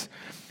says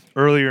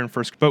earlier in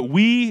 1, but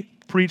we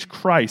preach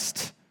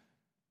Christ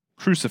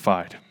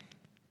crucified,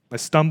 a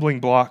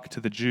stumbling block to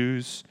the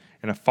Jews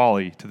and a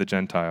folly to the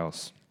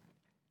Gentiles.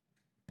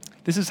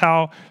 This is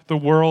how the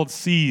world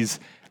sees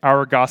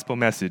our gospel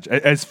message,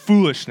 as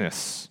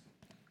foolishness.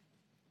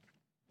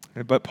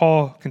 But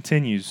Paul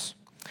continues,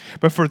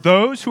 but for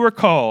those who are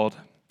called,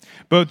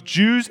 both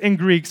Jews and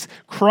Greeks,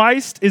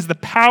 Christ is the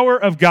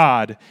power of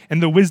God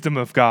and the wisdom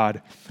of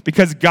God,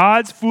 because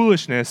God's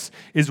foolishness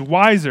is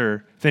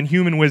wiser than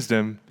human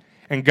wisdom,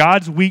 and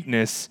God's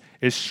weakness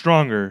is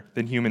stronger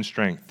than human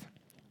strength.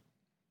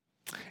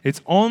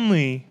 It's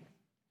only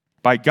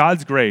by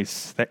God's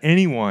grace that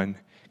anyone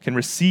can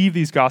receive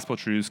these gospel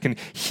truths, can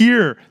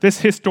hear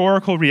this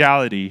historical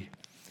reality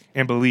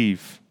and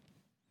believe.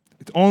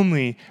 It's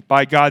only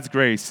by God's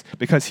grace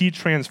because he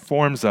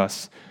transforms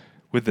us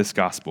with this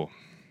gospel.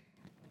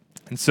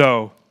 And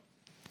so,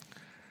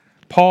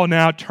 Paul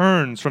now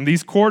turns from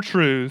these core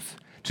truths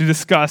to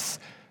discuss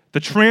the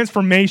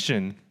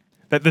transformation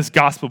that this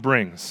gospel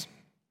brings.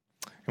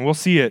 And we'll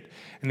see it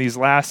in these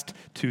last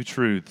two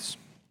truths.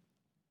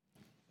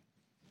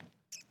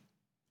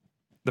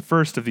 The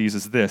first of these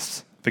is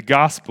this: the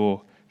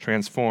gospel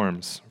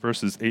transforms,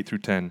 verses 8 through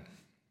 10.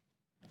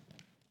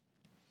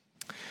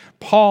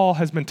 Paul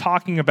has been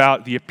talking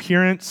about the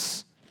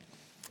appearance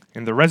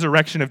and the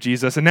resurrection of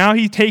Jesus, and now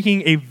he's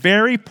taking a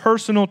very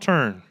personal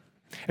turn,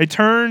 a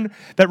turn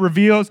that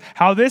reveals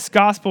how this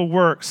gospel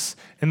works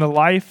in the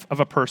life of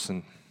a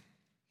person.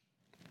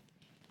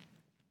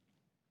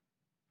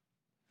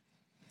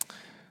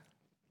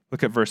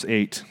 Look at verse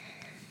 8.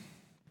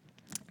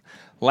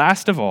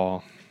 Last of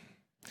all,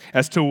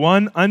 as to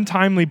one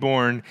untimely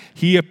born,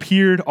 he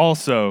appeared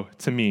also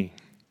to me.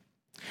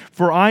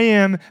 For I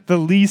am the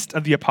least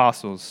of the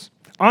apostles,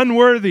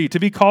 unworthy to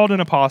be called an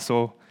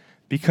apostle,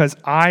 because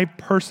I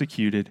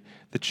persecuted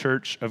the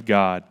church of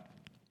God.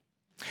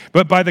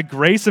 But by the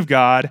grace of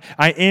God,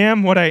 I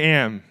am what I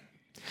am.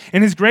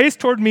 And his grace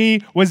toward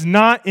me was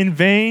not in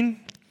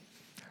vain.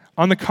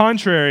 On the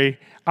contrary,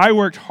 I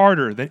worked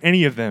harder than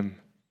any of them,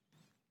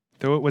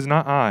 though it was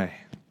not I,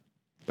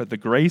 but the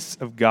grace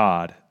of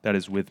God that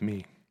is with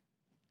me.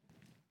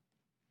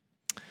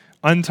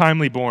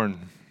 Untimely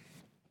born.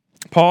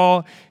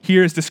 Paul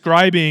here is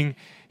describing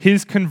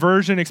his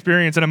conversion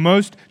experience in a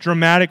most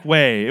dramatic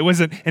way. It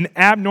was an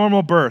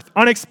abnormal birth,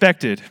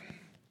 unexpected.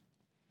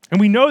 And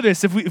we know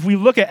this if we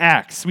look at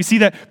Acts. We see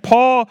that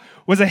Paul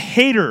was a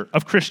hater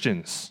of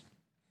Christians.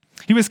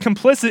 He was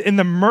complicit in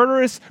the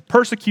murderous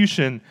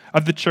persecution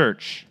of the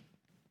church.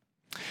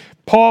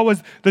 Paul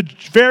was the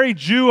very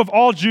Jew of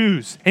all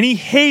Jews, and he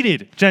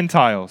hated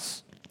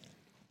Gentiles.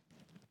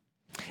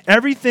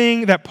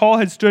 Everything that Paul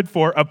had stood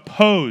for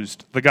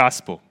opposed the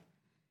gospel.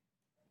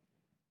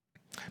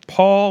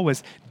 Paul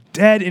was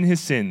dead in his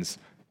sins,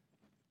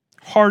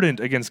 hardened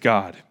against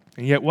God.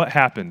 And yet what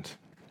happened?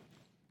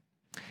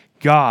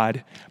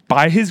 God,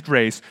 by his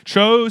grace,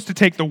 chose to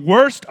take the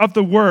worst of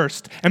the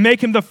worst and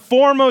make him the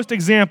foremost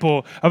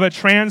example of a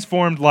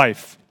transformed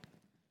life.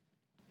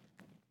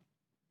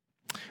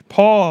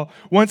 Paul,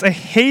 once a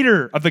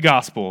hater of the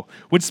gospel,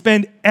 would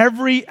spend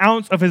every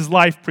ounce of his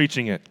life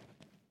preaching it.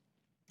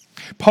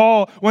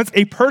 Paul, once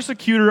a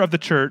persecutor of the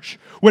church,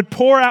 would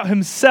pour out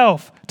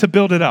himself to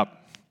build it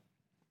up.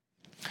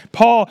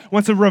 Paul,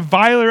 once a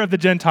reviler of the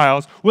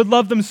Gentiles, would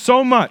love them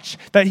so much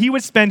that he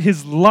would spend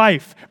his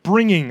life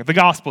bringing the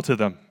gospel to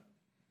them.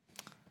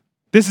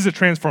 This is a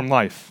transformed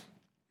life.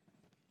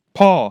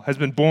 Paul has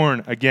been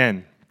born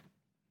again.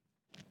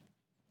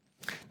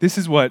 This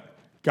is what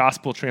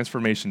gospel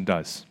transformation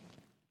does.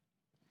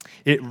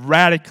 It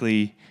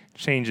radically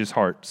changes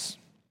hearts.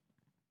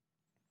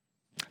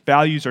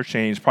 Values are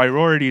changed,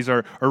 priorities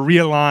are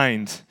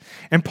realigned,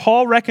 and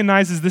Paul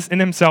recognizes this in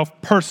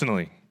himself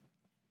personally.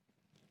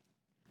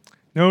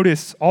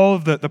 Notice all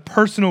of the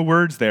personal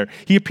words there.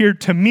 He appeared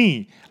to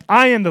me.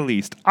 I am the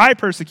least. I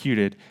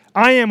persecuted.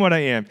 I am what I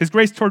am. His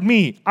grace toward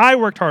me. I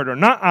worked harder,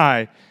 not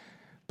I,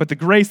 but the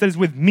grace that is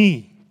with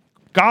me.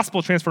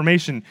 Gospel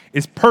transformation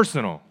is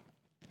personal.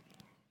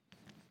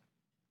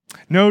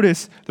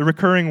 Notice the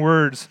recurring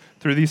words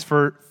through these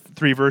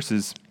three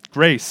verses.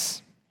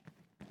 Grace.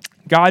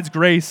 God's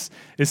grace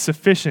is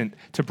sufficient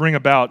to bring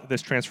about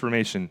this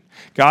transformation.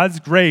 God's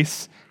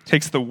grace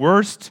takes the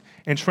worst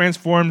and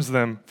transforms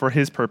them for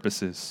his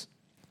purposes.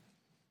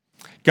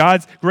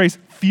 God's grace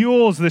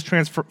fuels this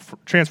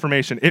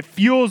transformation. It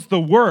fuels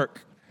the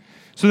work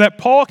so that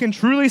Paul can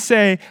truly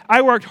say,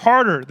 I worked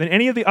harder than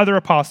any of the other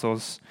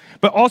apostles,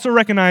 but also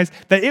recognize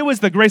that it was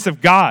the grace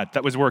of God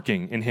that was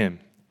working in him.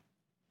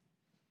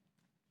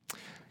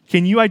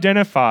 Can you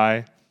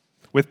identify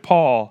with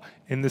Paul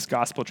in this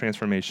gospel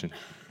transformation?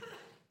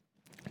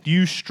 Do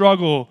you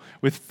struggle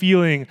with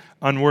feeling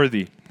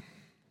unworthy?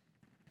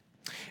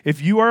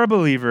 If you are a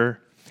believer,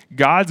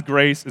 God's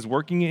grace is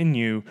working in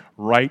you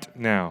right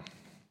now.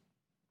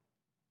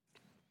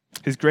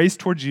 His grace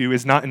towards you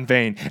is not in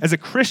vain. As a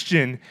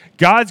Christian,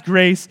 God's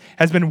grace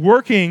has been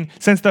working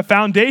since the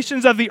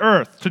foundations of the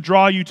earth to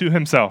draw you to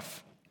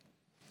himself,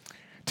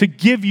 to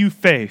give you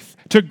faith,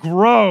 to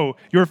grow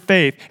your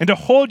faith, and to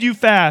hold you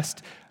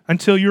fast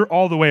until you're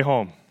all the way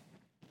home.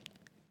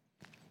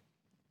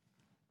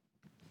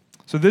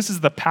 So this is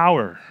the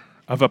power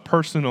of a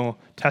personal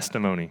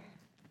testimony.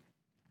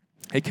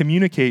 It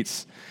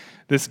communicates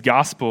this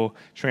gospel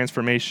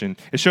transformation.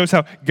 It shows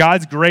how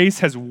God's grace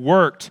has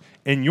worked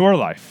in your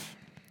life.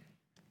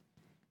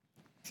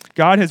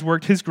 God has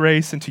worked his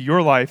grace into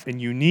your life in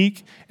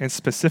unique and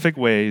specific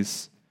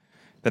ways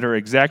that are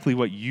exactly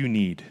what you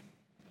need.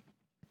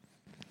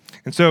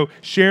 And so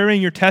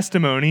sharing your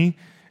testimony,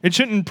 it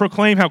shouldn't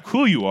proclaim how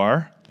cool you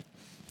are.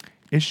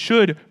 It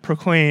should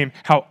proclaim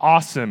how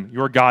awesome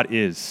your God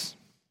is.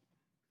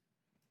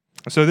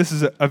 So this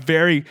is a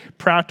very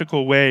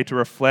practical way to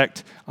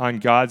reflect on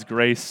God's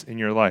grace in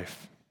your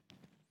life.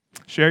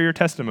 Share your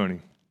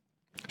testimony.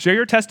 Share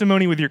your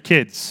testimony with your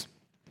kids.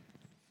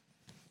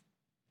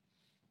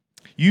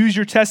 Use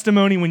your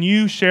testimony when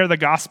you share the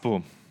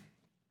gospel.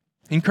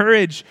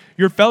 Encourage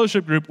your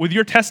fellowship group with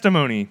your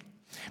testimony.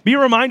 Be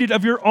reminded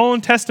of your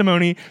own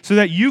testimony so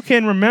that you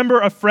can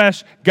remember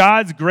afresh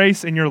God's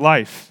grace in your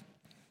life.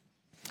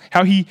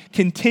 How he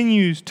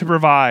continues to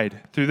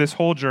provide through this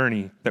whole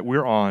journey that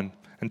we're on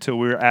until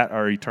we're at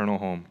our eternal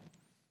home.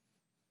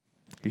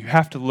 You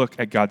have to look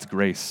at God's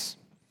grace.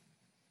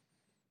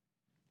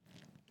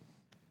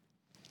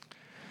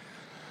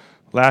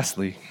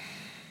 Lastly,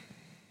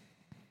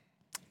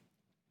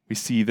 we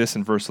see this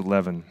in verse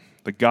 11.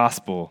 The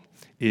gospel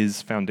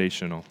is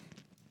foundational.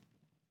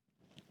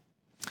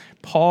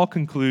 Paul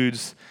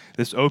concludes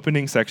this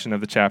opening section of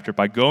the chapter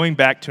by going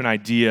back to an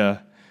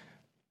idea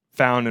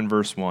found in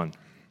verse 1.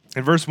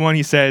 In verse 1,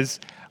 he says,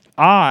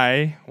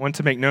 I want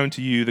to make known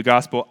to you the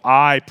gospel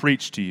I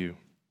preach to you.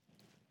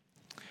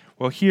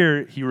 Well,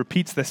 here he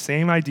repeats the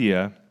same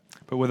idea,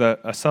 but with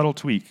a subtle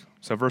tweak.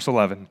 So verse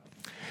 11,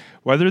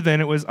 whether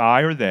then it was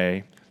I or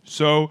they,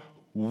 so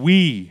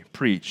we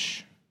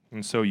preach,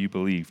 and so you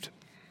believed.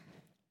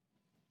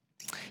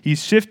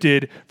 He's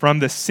shifted from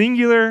the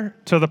singular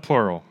to the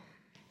plural.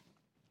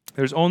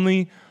 There's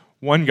only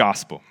one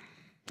gospel.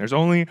 There's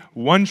only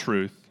one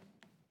truth.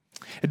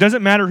 It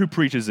doesn't matter who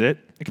preaches it.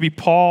 It could be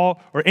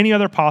Paul or any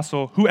other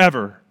apostle,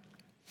 whoever.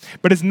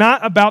 But it's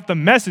not about the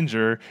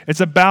messenger. It's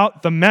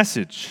about the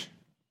message.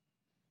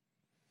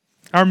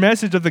 Our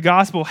message of the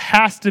gospel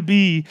has to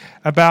be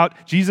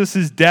about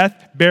Jesus'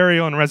 death,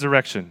 burial, and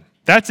resurrection.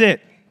 That's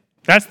it.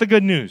 That's the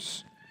good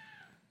news.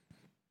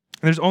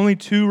 And there's only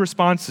two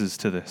responses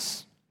to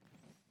this,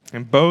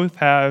 and both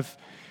have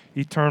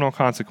eternal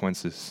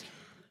consequences.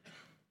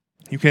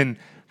 You can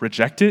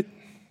reject it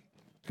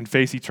and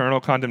face eternal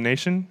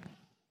condemnation,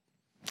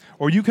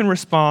 or you can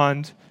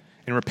respond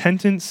in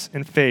repentance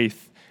and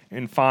faith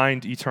and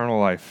find eternal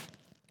life.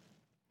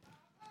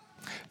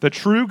 The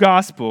true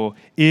gospel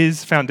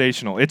is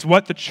foundational. It's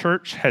what the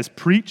church has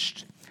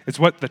preached. It's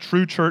what the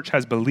true church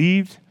has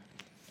believed.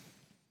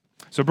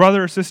 So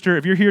brother or sister,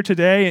 if you're here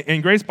today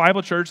and Grace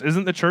Bible Church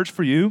isn't the church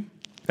for you,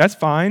 that's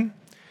fine.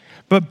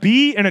 But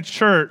be in a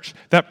church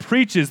that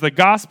preaches the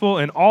gospel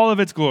in all of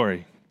its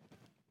glory,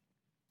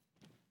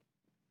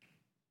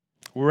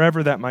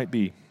 wherever that might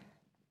be.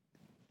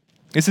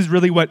 This is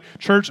really what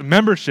church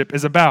membership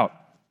is about.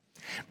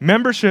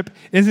 Membership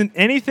isn't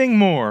anything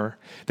more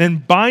than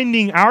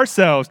binding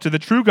ourselves to the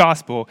true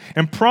gospel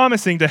and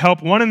promising to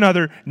help one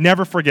another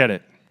never forget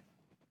it.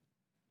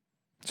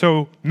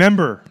 So,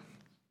 member,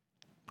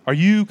 are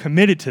you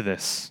committed to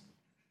this?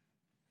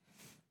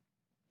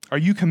 Are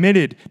you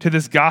committed to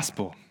this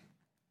gospel?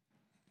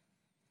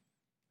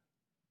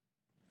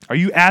 Are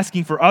you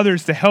asking for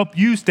others to help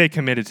you stay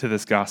committed to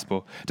this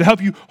gospel, to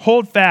help you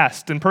hold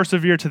fast and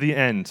persevere to the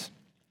end?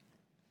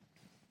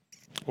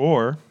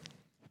 Or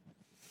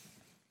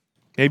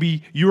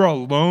maybe you're a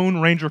Lone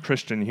Ranger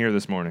Christian here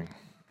this morning.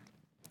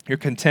 You're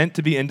content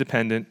to be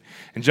independent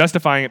and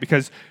justifying it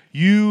because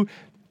you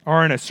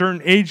are in a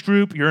certain age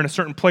group, you're in a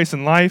certain place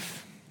in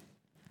life.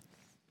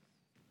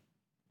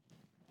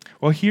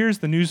 Well, here's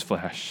the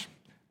newsflash.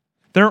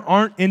 There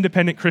aren't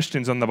independent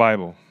Christians in the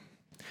Bible.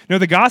 No,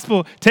 the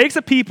gospel takes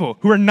a people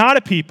who are not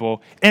a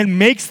people and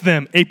makes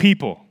them a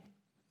people.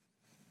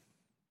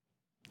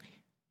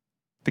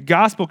 The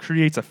gospel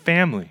creates a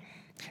family.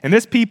 And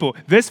this people,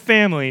 this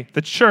family,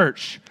 the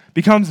church,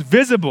 becomes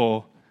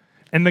visible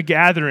in the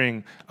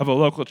gathering of a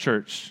local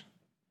church,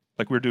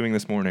 like we're doing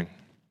this morning.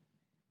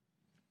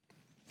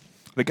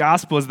 The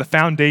gospel is the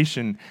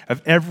foundation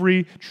of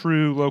every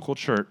true local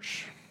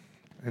church.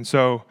 And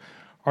so,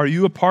 are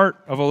you a part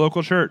of a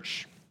local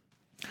church?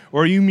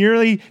 Or are you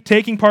merely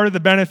taking part of the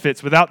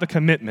benefits without the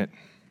commitment?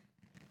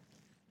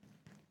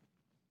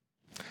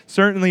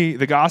 Certainly,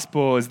 the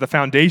gospel is the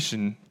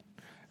foundation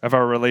of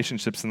our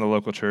relationships in the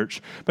local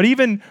church. But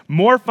even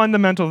more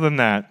fundamental than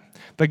that,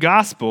 the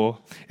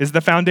gospel is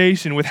the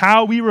foundation with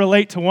how we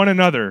relate to one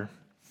another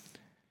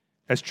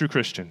as true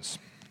Christians.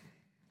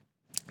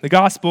 The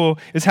gospel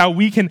is how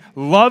we can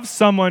love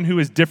someone who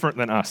is different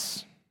than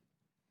us.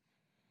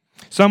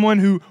 Someone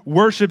who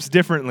worships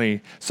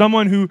differently,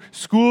 someone who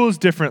schools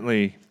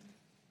differently,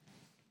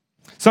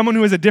 someone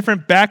who has a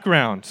different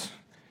background,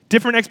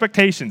 different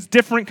expectations,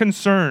 different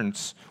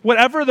concerns.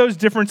 Whatever those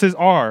differences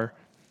are,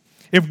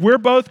 if we're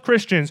both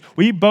Christians,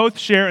 we both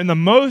share in the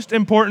most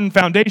important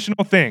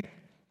foundational thing,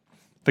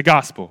 the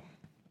gospel.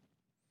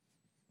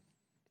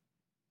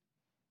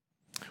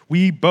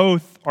 We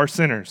both are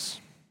sinners.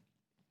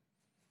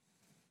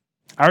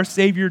 Our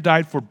Savior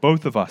died for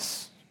both of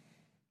us.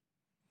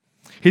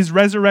 His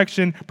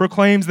resurrection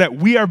proclaims that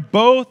we are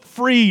both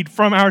freed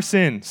from our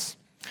sins.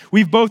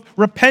 We've both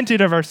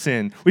repented of our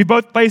sin. We've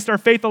both placed our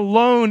faith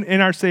alone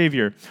in our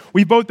Savior.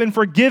 We've both been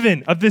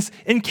forgiven of this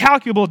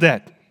incalculable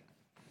debt.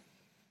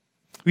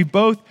 We've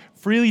both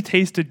freely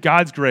tasted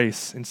God's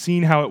grace and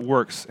seen how it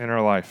works in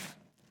our life.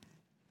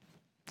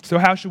 So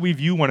how should we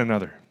view one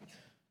another?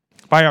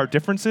 By our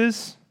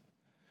differences?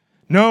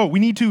 No, we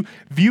need to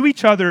view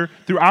each other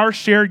through our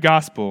shared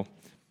gospel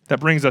that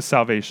brings us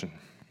salvation.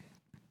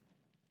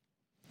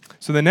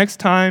 So the next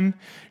time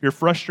you're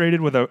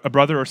frustrated with a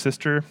brother or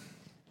sister,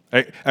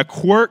 a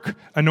quirk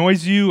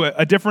annoys you,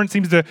 a difference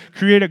seems to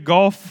create a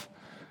gulf,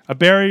 a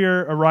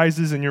barrier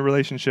arises in your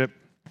relationship,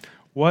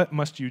 what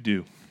must you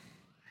do?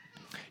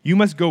 You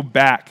must go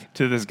back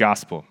to this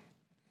gospel.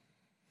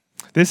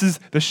 This is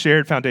the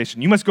shared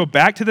foundation. You must go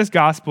back to this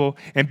gospel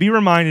and be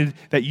reminded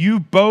that you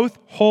both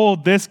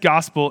hold this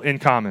gospel in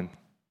common.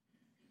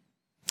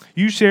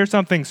 You share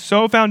something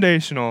so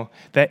foundational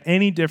that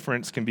any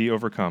difference can be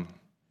overcome.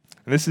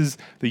 And this is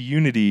the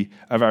unity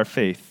of our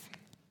faith.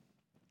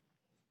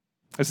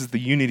 This is the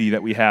unity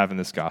that we have in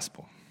this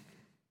gospel.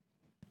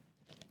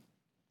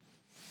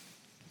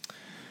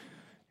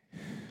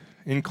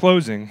 In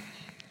closing,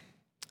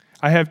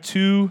 I have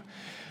two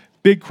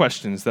big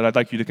questions that I'd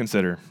like you to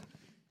consider.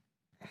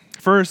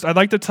 First, I'd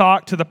like to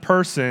talk to the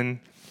person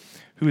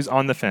who is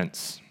on the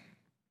fence.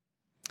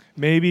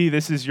 Maybe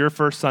this is your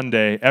first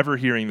Sunday ever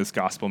hearing this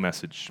gospel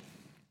message.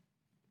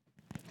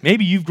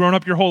 Maybe you've grown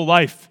up your whole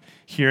life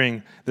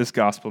hearing this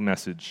gospel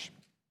message.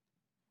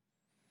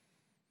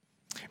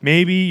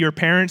 Maybe your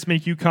parents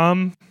make you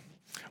come,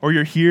 or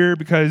you're here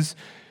because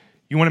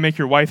you want to make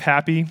your wife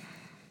happy.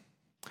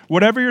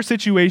 Whatever your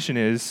situation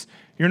is,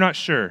 you're not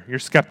sure. You're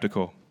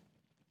skeptical.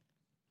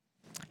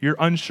 You're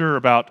unsure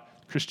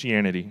about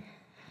Christianity.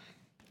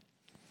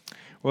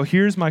 Well,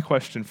 here's my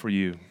question for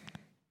you.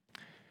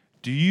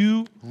 Do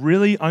you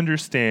really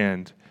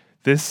understand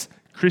this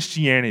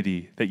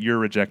Christianity that you're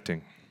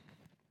rejecting?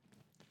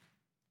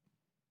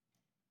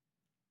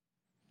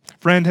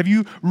 Friend, have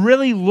you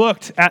really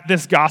looked at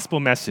this gospel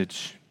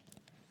message?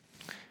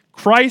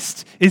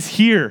 Christ is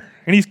here,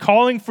 and he's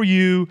calling for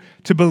you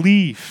to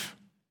believe.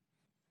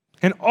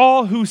 And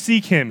all who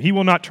seek him, he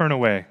will not turn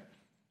away.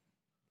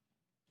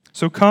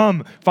 So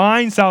come,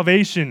 find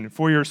salvation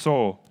for your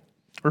soul.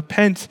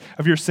 Repent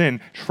of your sin.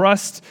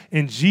 Trust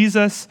in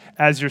Jesus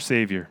as your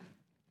Savior.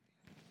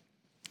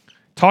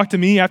 Talk to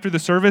me after the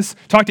service.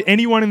 Talk to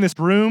anyone in this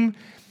room.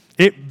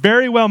 It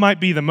very well might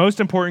be the most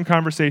important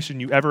conversation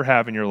you ever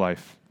have in your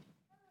life.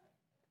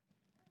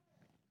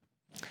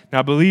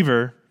 Now,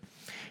 believer,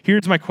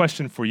 here's my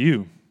question for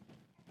you.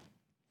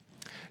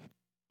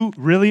 Do you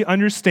really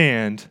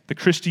understand the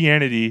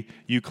Christianity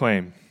you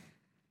claim?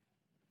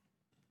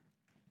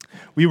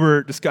 we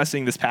were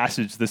discussing this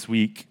passage this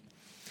week,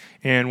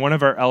 and one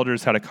of our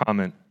elders had a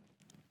comment.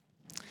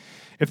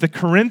 If the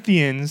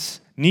Corinthians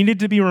needed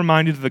to be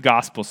reminded of the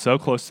gospel so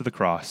close to the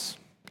cross,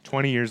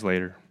 20 years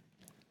later,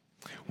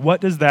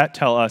 what does that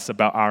tell us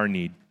about our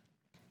need?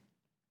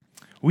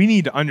 We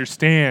need to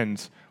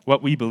understand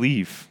what we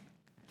believe.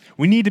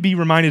 We need to be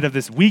reminded of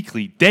this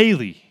weekly,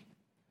 daily.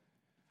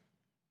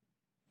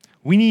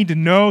 We need to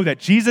know that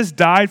Jesus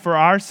died for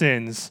our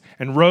sins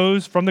and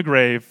rose from the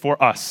grave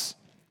for us.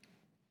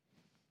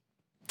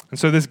 And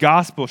so this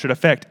gospel should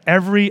affect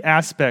every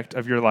aspect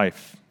of your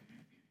life.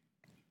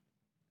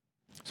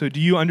 So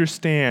do you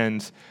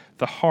understand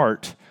the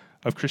heart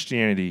of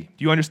Christianity?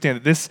 Do you understand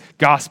that this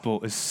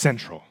gospel is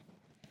central?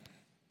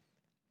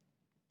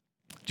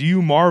 Do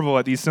you marvel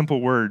at these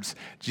simple words,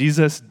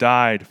 Jesus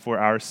died for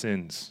our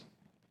sins?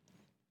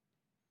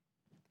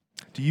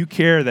 Do you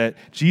care that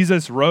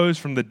Jesus rose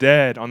from the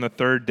dead on the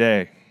third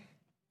day?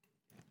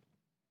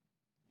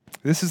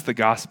 This is the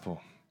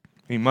gospel.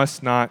 We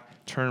must not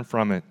turn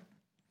from it.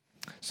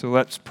 So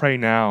let's pray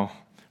now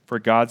for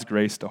God's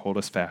grace to hold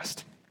us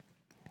fast.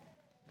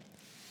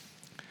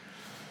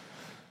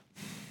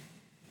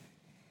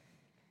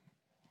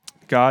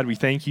 God, we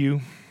thank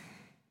you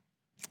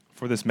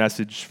for this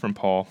message from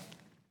Paul.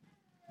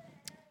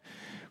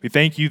 We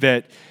thank you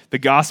that the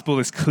gospel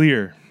is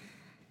clear,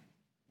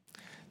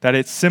 that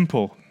it's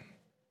simple,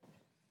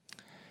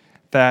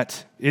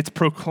 that it's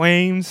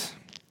proclaimed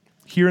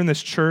here in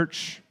this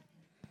church,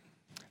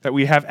 that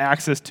we have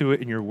access to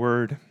it in your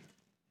word.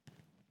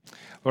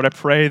 Lord, I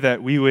pray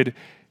that we would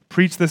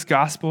preach this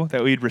gospel,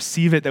 that we'd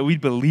receive it, that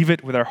we'd believe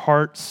it with our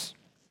hearts,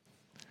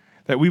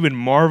 that we would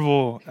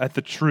marvel at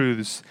the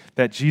truths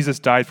that Jesus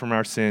died for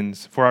our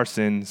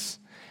sins,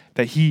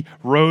 that he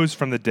rose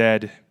from the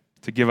dead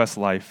to give us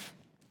life.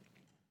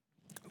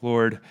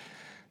 Lord,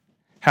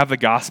 have the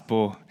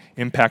gospel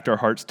impact our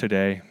hearts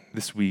today,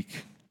 this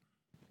week.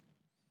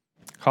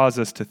 Cause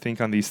us to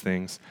think on these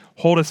things.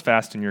 Hold us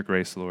fast in your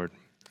grace, Lord.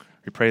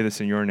 We pray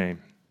this in your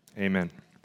name. Amen.